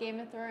on Game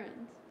of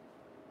Thrones.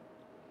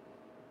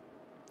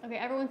 Okay,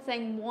 everyone's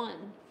saying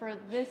one for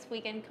this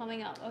weekend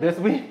coming up. Okay. This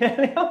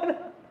weekend?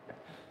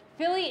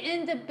 Philly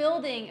into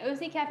building.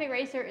 OC Cafe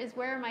Racer is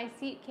where my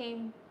seat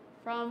came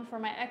from for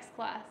my X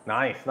class.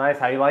 Nice, nice.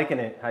 How you liking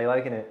it? How you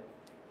liking it?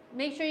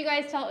 Make sure you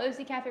guys tell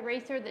OC Cafe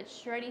Racer that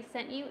Shreddie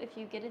sent you if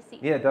you get a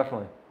seat. Yeah,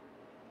 definitely.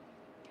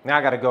 Now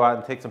I got to go out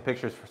and take some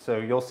pictures. So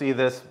you'll see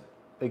this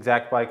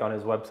exact bike on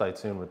his website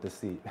soon with this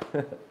seat.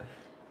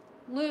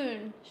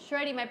 Loon,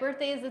 Shreddie, my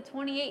birthday is the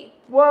 28th.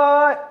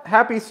 What?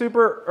 Happy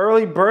super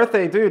early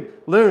birthday, dude.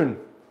 Loon,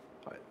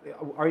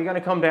 are you going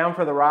to come down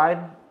for the ride?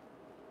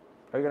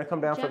 Are you going to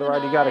come down for the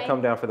ride? You got to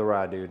come down for the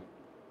ride, dude.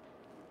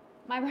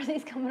 My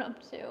birthday's coming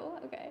up too.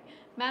 Okay.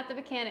 Matt the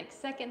Mechanic,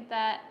 second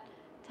that.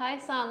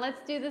 Tyson,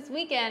 let's do this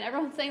weekend.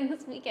 Everyone's saying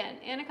this weekend.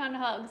 Anaconda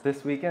hugs.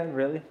 This weekend?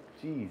 Really?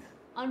 Jeez.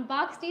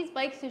 Unbox Dee's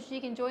bike so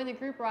she can join the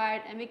group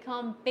ride and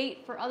become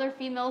bait for other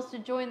females to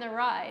join the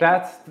ride.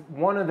 That's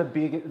one of the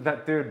biggest,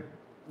 dude,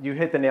 you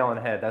hit the nail on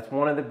the head. That's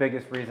one of the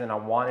biggest reasons I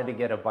wanted to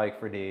get a bike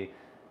for D,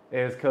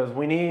 is because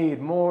we need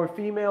more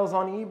females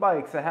on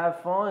e-bikes to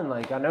have fun.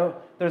 Like, I know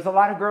there's a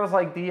lot of girls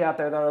like D out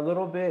there that are a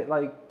little bit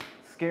like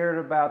scared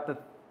about the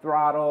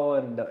throttle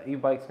and the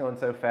e-bikes going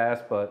so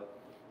fast, but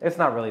it's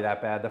not really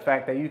that bad. The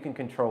fact that you can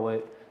control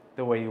it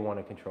the way you want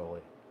to control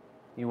it,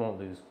 you won't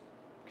lose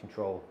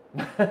control.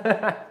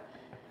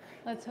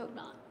 Let's hope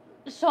not.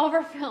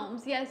 Shawver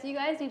Films. Yes, you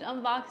guys need to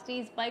unbox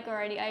Dee's bike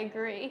already. I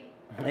agree.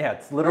 Yeah,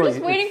 it's literally. We're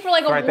just waiting for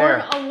like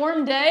a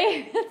warm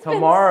day.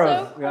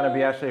 Tomorrow's going to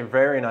be actually a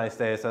very nice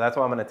day, so that's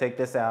why I'm going to take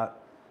this out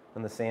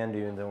in the sand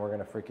dunes and we're going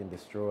to freaking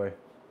destroy.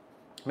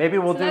 Maybe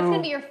we'll do. That's going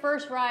to be your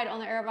first ride on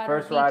the Aerovider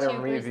First ride and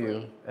Grizzly.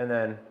 review, and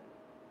then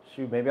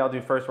shoot, maybe I'll do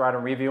first ride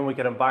and review and we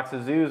can unbox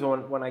the zoos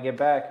when I get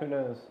back. Who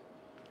knows?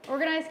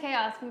 Organized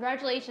Chaos.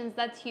 Congratulations.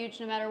 That's huge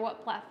no matter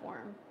what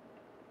platform.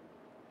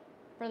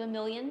 For the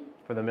million?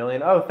 For the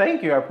million. Oh,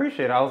 thank you. I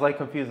appreciate it. I was like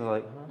confused. I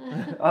was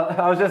like,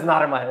 huh? I was just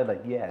nodding my head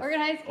like, yes.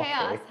 Organized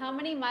Chaos. Okay. How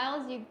many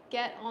miles you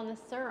get on the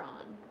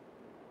Suron?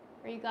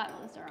 Or you got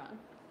on the Suron?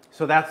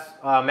 So that's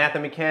Matt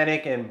the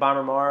Mechanic and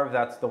Bomber Marv.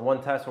 That's the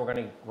one test we're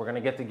gonna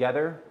get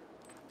together,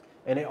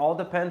 and it all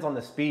depends on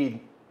the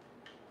speed.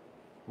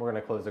 We're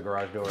gonna close the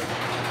garage door.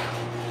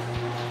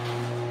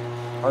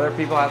 Are there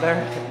people out there?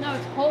 No,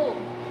 it's cold.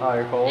 Oh,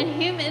 you're cold? And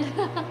humid.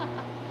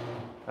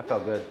 That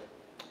felt good.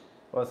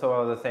 Well, so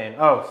what was I saying?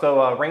 Oh,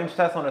 so range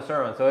test on a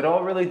Suron. So it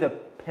all really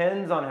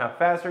depends on how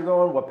fast you're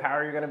going, what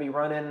power you're going to be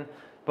running.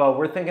 But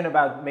we're thinking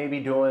about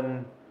maybe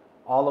doing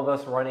all of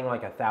us running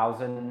like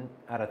 1,000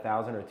 at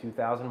 1,000 or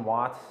 2,000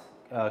 watts,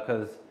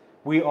 because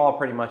we all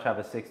pretty much have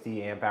a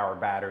 60 amp hour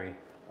battery.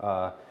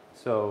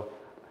 So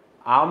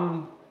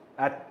I'm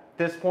at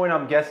this point,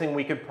 I'm guessing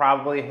we could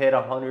probably hit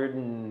 100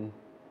 and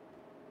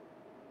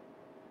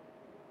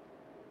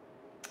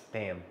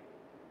damn,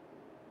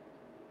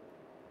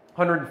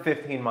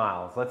 115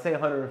 miles. Let's say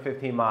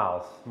 115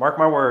 miles. Mark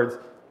my words.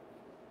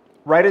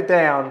 Write it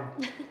down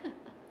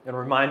and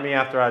remind me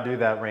after I do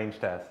that range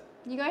test.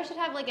 You guys should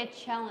have like a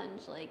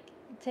challenge, like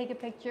take a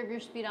picture of your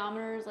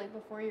speedometers like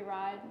before you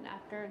ride and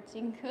after, so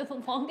you can go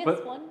the longest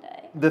But one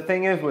day. the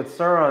thing is with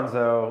Surons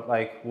though,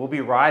 like we'll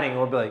be riding and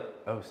we'll be like,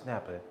 oh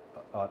snap it.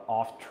 An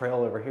off trail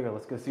over here.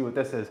 Let's go see what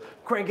this is.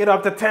 Crank it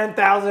up to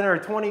 10,000 or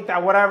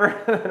 20,000, whatever.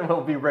 And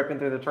we'll be ripping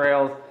through the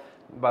trails.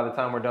 By the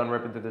time we're done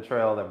ripping through the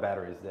trail, the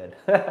battery's dead.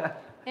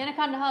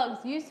 Anaconda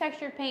Hugs. Use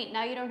textured paint.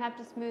 Now you don't have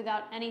to smooth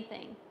out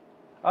anything.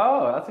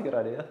 Oh, that's a good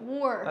idea.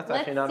 Or That's let's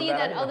actually not a see bad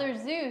that idea. other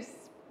Zeus.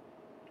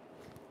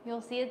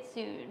 You'll see it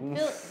soon.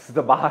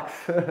 The box.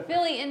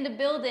 Philly in the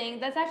building.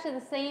 That's actually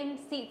the same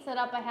seat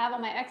setup I have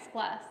on my X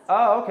Class.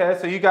 Oh, okay.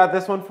 So you got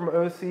this one from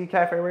OC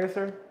Cafe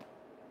Racer?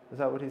 Is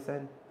that what he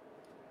said?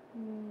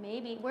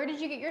 Maybe. Where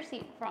did you get your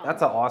seat from?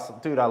 That's an awesome,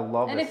 dude. I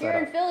love And this if you're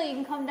setup. in Philly, you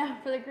can come down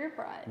for the group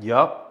ride.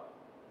 Yup.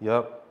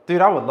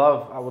 Dude, I would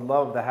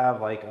love to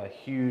have like a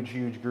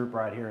huge group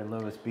ride here in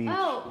Lewis Beach.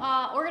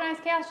 Oh,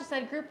 Organized Chaos just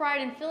said group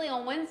ride in Philly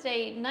on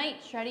Wednesday night.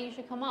 Shreddie, you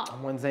should come up.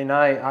 On Wednesday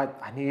night, I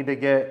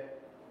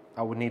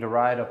would need a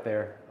ride up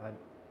there.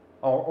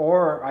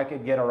 Or I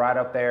could get a ride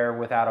up there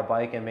without a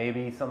bike, and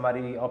maybe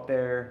somebody up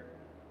there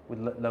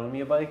would loan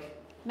me a bike.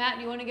 Matt,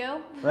 do you want to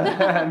go?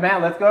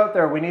 Matt, let's go up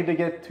there. We need to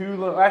get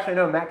actually,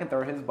 no, Matt can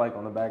throw his bike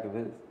on the back of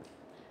his.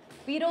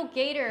 Beetle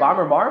Gator.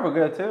 Bomber Marv will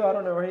go too. I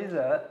don't know where he's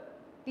at.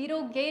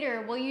 Beetle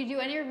Gator, will you do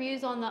any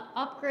reviews on the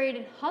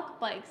upgraded Huck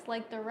bikes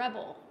like the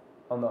Rebel?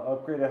 On the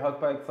upgraded Huck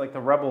bikes like the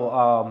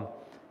Rebel,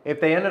 if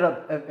they end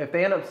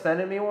up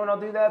sending me one, I'll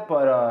do that.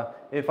 But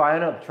if I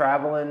end up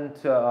traveling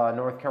to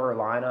North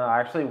Carolina, I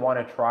actually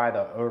want to try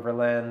the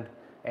Overland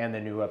and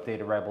the new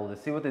updated Rebel to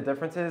see what the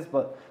difference is.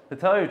 But to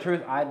tell you the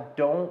truth, I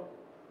don't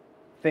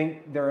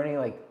think there are any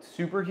like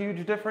super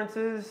huge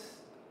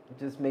differences.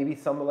 Just maybe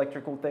some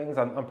electrical things.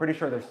 I'm pretty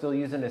sure they're still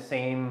using the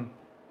same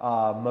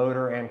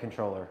motor and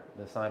controller,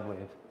 the sine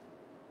wave,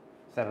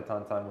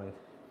 Sevaton sine wave.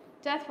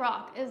 Death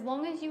Rock, as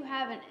long as you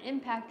have an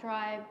impact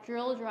drive,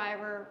 drill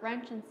driver,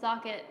 wrench and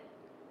socket,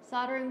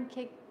 soldering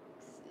kits,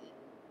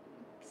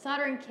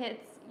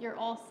 you're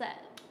all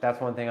set.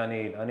 That's one thing I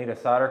need. I need a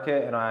solder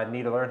kit, and I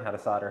need to learn how to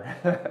solder.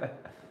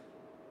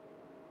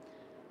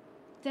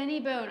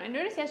 Denny Bone, I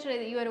noticed yesterday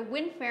that you had a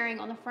wind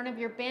fairing on the front of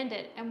your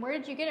Bandit, and where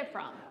did you get it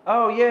from?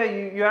 Oh yeah,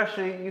 you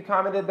actually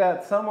commented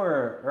that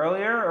somewhere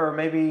earlier, or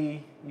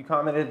maybe you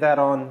commented that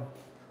on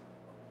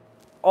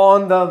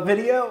the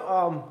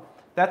video.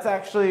 That's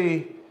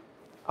actually,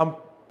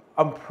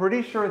 I'm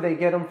pretty sure they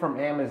get them from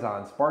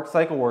Amazon. Spark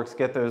Cycle Works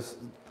gets those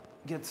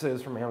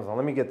from Amazon.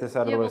 Let me get this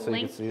out of the way so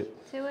you can see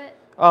it. To it?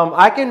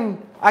 I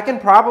can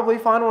probably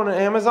find one on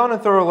Amazon and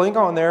throw a link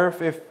on there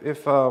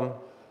if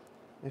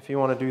you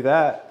want to do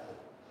that.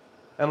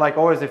 And like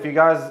always, if you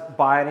guys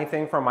buy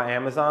anything from my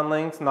Amazon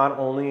links, not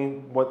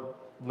only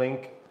the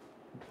link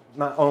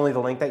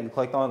that you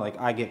clicked on, like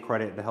I get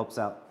credit. It helps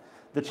out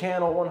the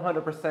channel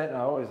 100%. And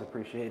I always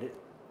appreciate it.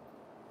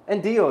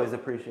 And Dee always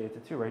appreciates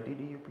it too, right? Dee,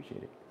 you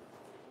appreciate it?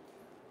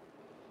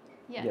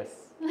 Yes.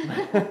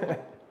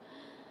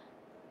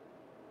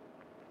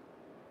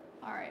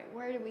 All right,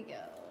 where did we go?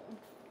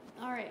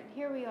 All right,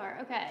 here we are.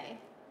 Okay.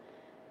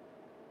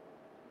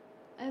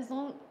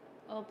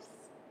 Oops.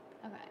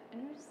 Okay.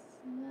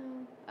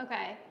 No.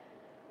 Okay.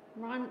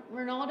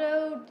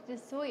 Ronaldo de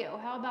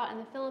Soyo. How about in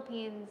the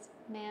Philippines,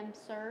 ma'am,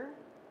 sir?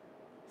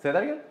 Say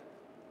that again?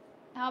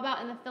 How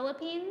about in the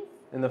Philippines?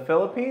 In the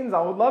Philippines?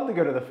 I would love to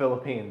go to the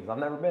Philippines. I've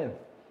never been.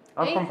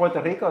 I'm from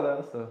Puerto Rico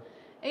though, so.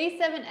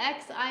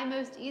 A7X, I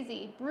most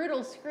easy.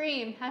 Brutal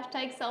scream.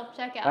 Hashtag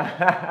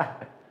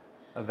self-checkout.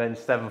 Avenged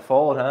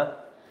Sevenfold, huh?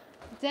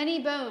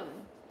 Denny Bone.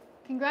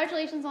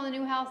 Congratulations on the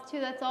new house too.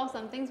 That's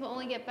awesome. Things will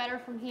only get better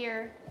from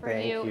here for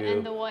you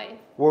and the wife.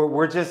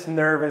 We're just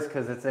nervous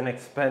because it's an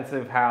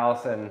expensive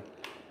house, and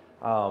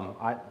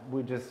I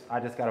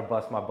just gotta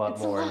bust my butt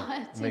more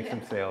and make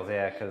some sales.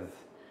 Yeah, because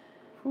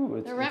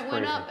the rent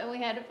went up and we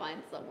had to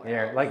find somewhere.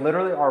 Yeah, else. like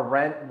literally our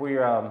rent.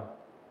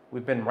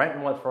 We've been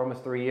renting for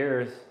almost 3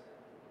 years,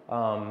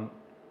 and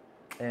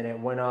it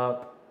went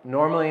up.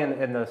 Normally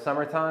in the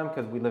summertime,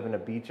 because we live in a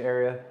beach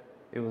area,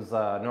 it was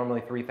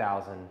normally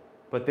 $3,000.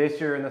 But this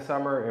year in the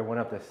summer, it went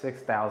up to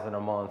 $6,000 a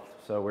month.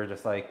 So we're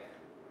just like,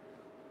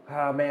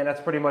 oh man,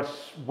 that's pretty much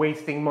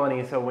wasting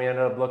money. So we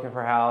ended up looking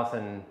for a house,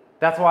 and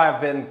that's why I've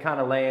been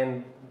kind of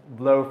laying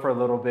low for a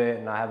little bit,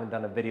 and I haven't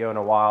done a video in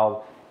a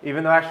while.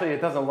 Even though actually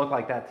it doesn't look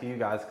like that to you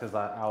guys, because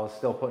I was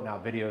still putting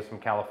out videos from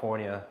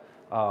California.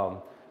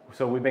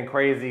 So we've been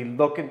crazy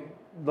looking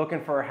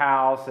for a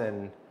house,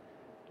 and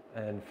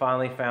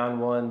finally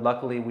found one.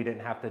 Luckily, we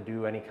didn't have to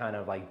do any kind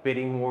of like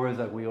bidding wars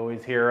like we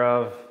always hear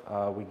of.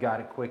 We got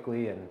it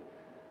quickly, and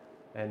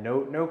And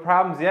no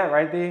problems yet,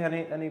 right, Dee?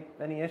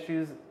 Any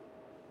issues?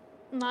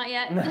 Not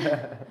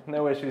yet.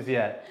 No issues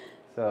yet.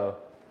 So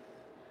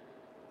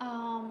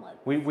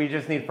we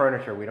just need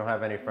furniture. We don't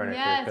have any furniture.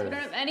 Yes, we don't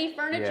have any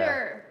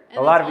furniture. Yeah.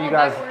 A lot of you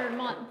guys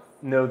months.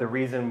 know the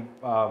reason.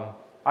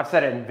 I've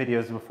said it in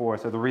videos before.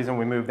 So the reason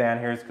we moved down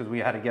here is because we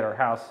had to get our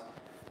house,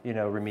 you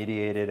know,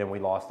 remediated, and we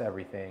lost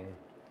everything.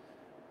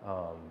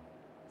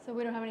 So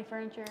we don't have any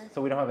furniture.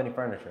 So we don't have any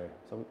furniture.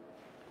 So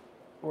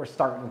we're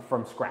starting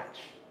from scratch.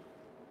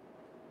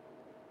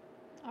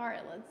 All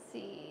right, let's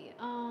see.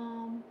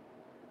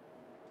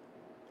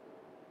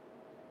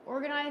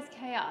 Organized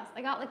chaos.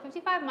 I got like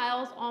 55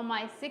 miles on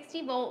my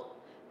 60 volt,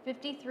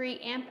 53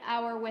 amp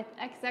hour with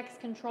XX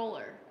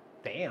controller.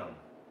 Damn.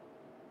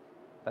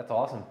 That's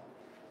awesome.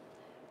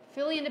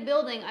 Philly in the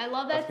building. I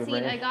love that seat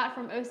range. I got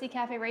from OC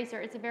Cafe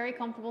Racer. It's a very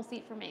comfortable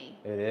seat for me.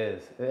 It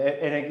is.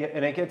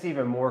 And it gets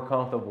even more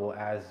comfortable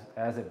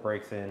as it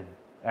breaks in.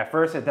 At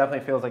first, it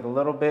definitely feels like a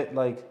little bit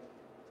like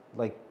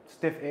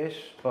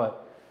stiff-ish,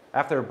 but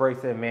after it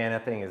breaks in, man,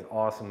 that thing is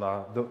awesome.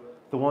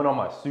 The one on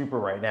my Super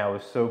right now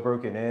is so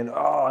broken in. Oh,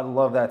 I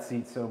love that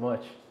seat so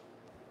much.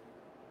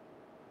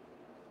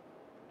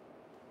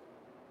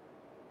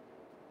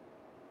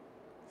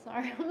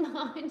 Sorry, I'm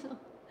behind.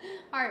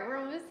 All right, we're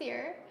almost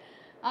here.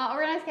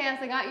 Organized chaos.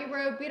 I got you,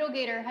 bro.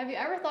 Beetlegator. Have you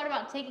ever thought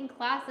about taking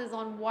classes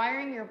on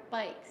wiring your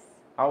bikes?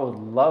 I would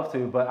love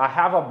to, but I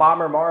have a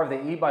Bomber Marv,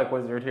 the e-bike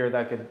wizard here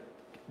that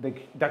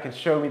could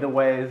show me the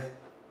ways.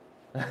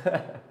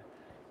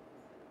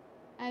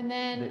 And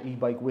then the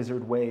e-bike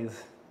wizard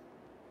ways.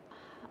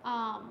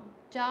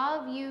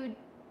 Job you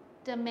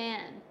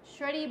demand.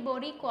 Shreddie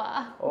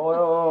Boricua.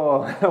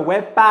 Oh,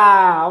 wepa!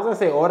 I was gonna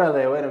say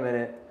orale. Wait a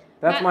minute.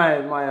 That's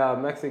my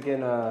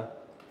Mexican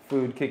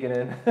food kicking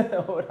in.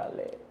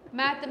 Orale.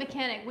 Matt the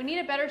mechanic. We need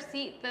a better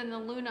seat than the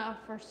Luna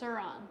for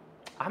Suron.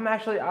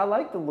 I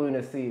like the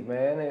Luna seat,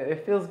 man.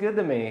 It feels good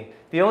to me.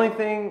 The only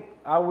thing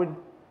I would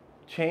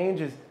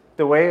change is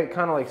the way it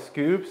kind of like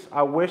scoops.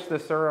 I wish the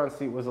Suron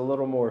seat was a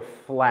little more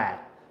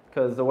flat,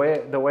 because the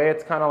way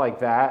it's kind of like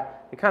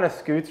that, it kind of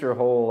scoots your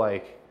whole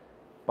like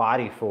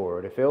body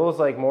forward. If it was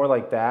like more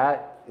like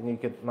that, and you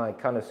could like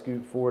kind of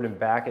scoot forward and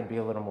back, it'd be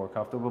a little more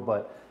comfortable.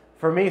 But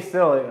for me,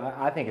 still,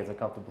 I think it's a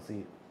comfortable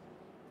seat.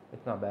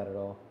 It's not bad at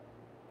all.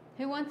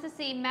 Who wants to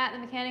see Matt the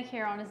mechanic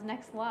here on his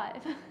next live?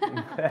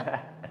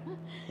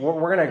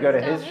 We're gonna go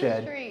to his Down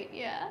shed. the street,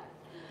 yeah.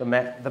 The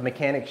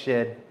mechanic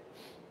shed.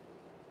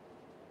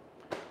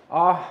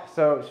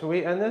 So should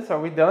we end this? Are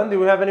we done? Do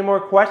we have any more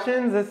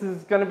questions? This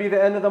is gonna be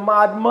the end of the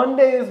Mod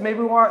Mondays. Maybe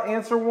we want to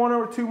answer one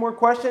or two more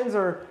questions,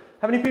 or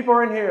how many people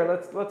are in here?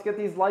 Let's get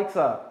these likes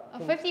up.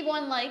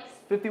 51 likes.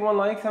 51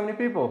 likes. How many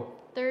people?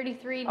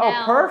 33 now.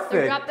 Oh,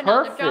 perfect.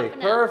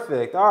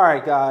 Perfect. All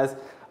right, guys.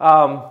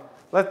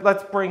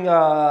 Let's bring.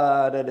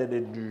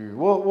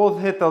 We'll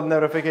hit the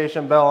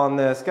notification bell on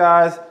this,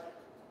 guys.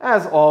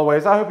 As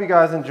always, I hope you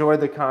guys enjoyed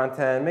the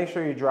content. Make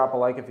sure you drop a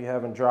like if you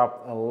haven't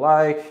dropped a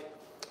like.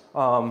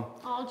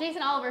 Oh,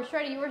 Jason Oliver,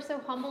 Shreddie, you were so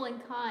humble and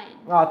kind.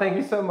 Oh, thank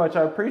you so much.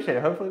 I appreciate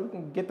it. Hopefully we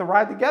can get the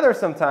ride together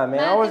sometime,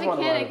 man. I always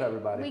want to ride with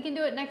everybody. We can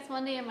do it next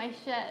Monday in my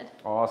shed.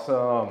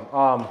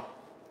 Awesome.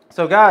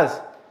 So guys,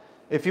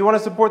 if you want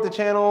to support the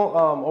channel,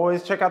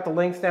 always check out the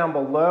links down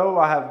below.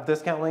 I have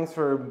discount links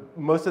for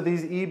most of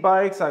these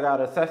e-bikes. I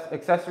got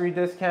accessory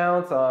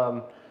discounts.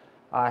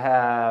 I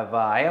have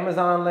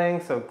Amazon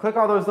links. So click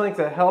all those links.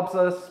 It helps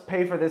us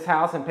pay for this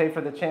house and pay for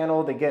the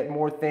channel to get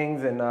more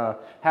things and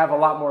have a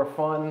lot more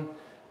fun.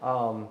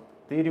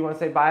 Do you want to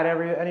say bye to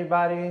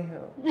anybody?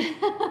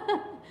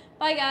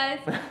 Bye, guys.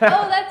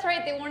 Oh, that's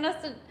right. They want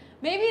us to.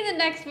 Maybe in the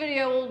next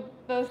video we'll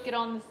both get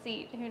on the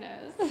seat. Who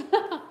knows?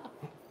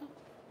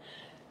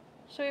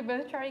 Should we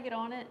both try to get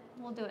on it?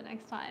 We'll do it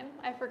next time.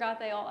 I forgot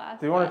they all asked.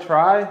 Do you want to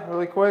try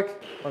really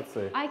quick? Let's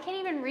see. I can't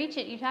even reach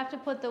it. You'd have to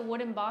put the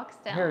wooden box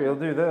down. Here, you'll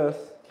do this.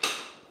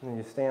 And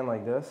you stand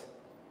like this.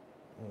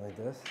 And like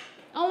this.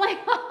 Oh my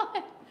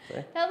God.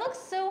 See? That looks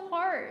so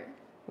hard.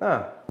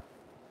 No.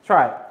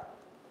 Try it.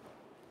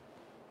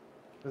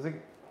 Is it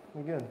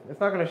good? It's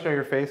not going to show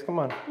your face. Come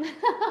on.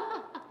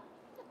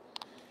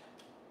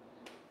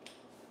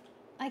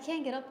 I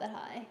can't get up that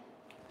high.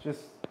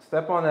 Just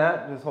step on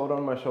that. Just hold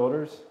on my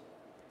shoulders.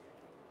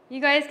 You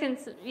guys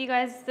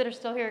that are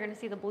still here are going to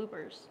see the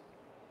bloopers.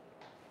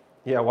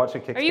 Yeah, watch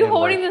it kick. Are you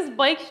holding this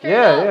bike straight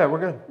up? Yeah, we're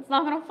good. It's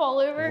not going to fall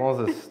over? As long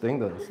as this thing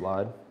doesn't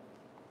slide.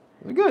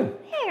 We're good.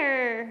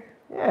 Here.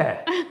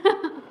 Yeah.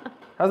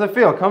 How's it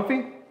feel?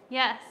 Comfy?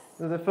 Yes.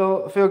 Does it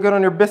feel good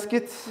on your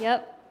biscuits?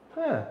 Yep.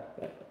 Yeah.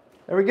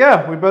 There we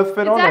go. We both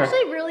fit on there. It's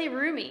actually really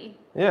roomy.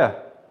 Yeah.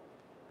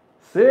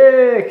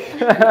 Sick.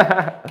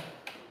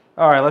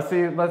 All right, let's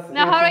see. Now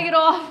how do I get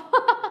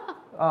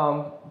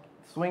off?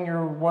 Swing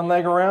your one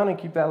leg around and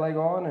keep that leg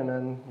on, and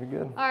then you're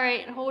good. All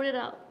right, hold it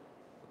up.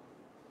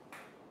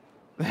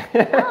 Oh,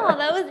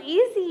 that was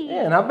easy.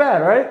 Yeah, not bad,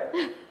 right?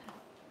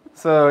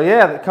 So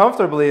yeah,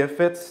 comfortably it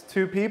fits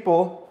two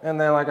people, and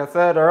then like I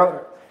said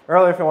earlier,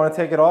 if you want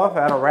to take it off,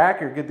 add a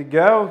rack, you're good to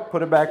go.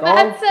 Put it back on.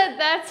 That said,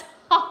 that's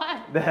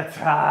hot. That's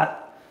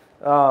hot.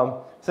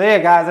 So yeah,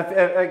 guys, if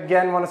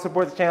again want to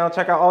support the channel,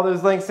 check out all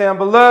those links down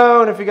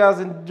below. And if you guys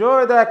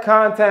enjoyed that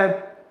content,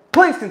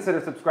 please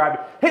consider subscribing,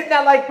 hitting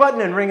that like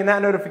button, and ringing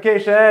that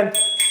notification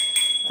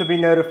to be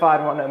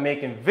notified when I'm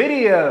making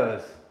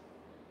videos.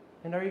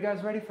 And are you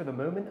guys ready for the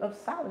moment of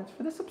silence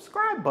for the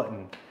subscribe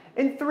button?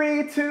 In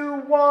 3, 2,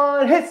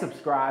 1, hit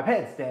subscribe,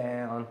 heads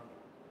down.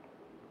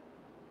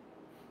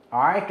 All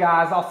right,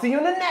 guys, I'll see you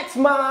in the next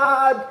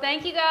mod.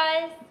 Thank you,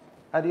 guys.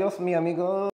 Adios, mi amigos.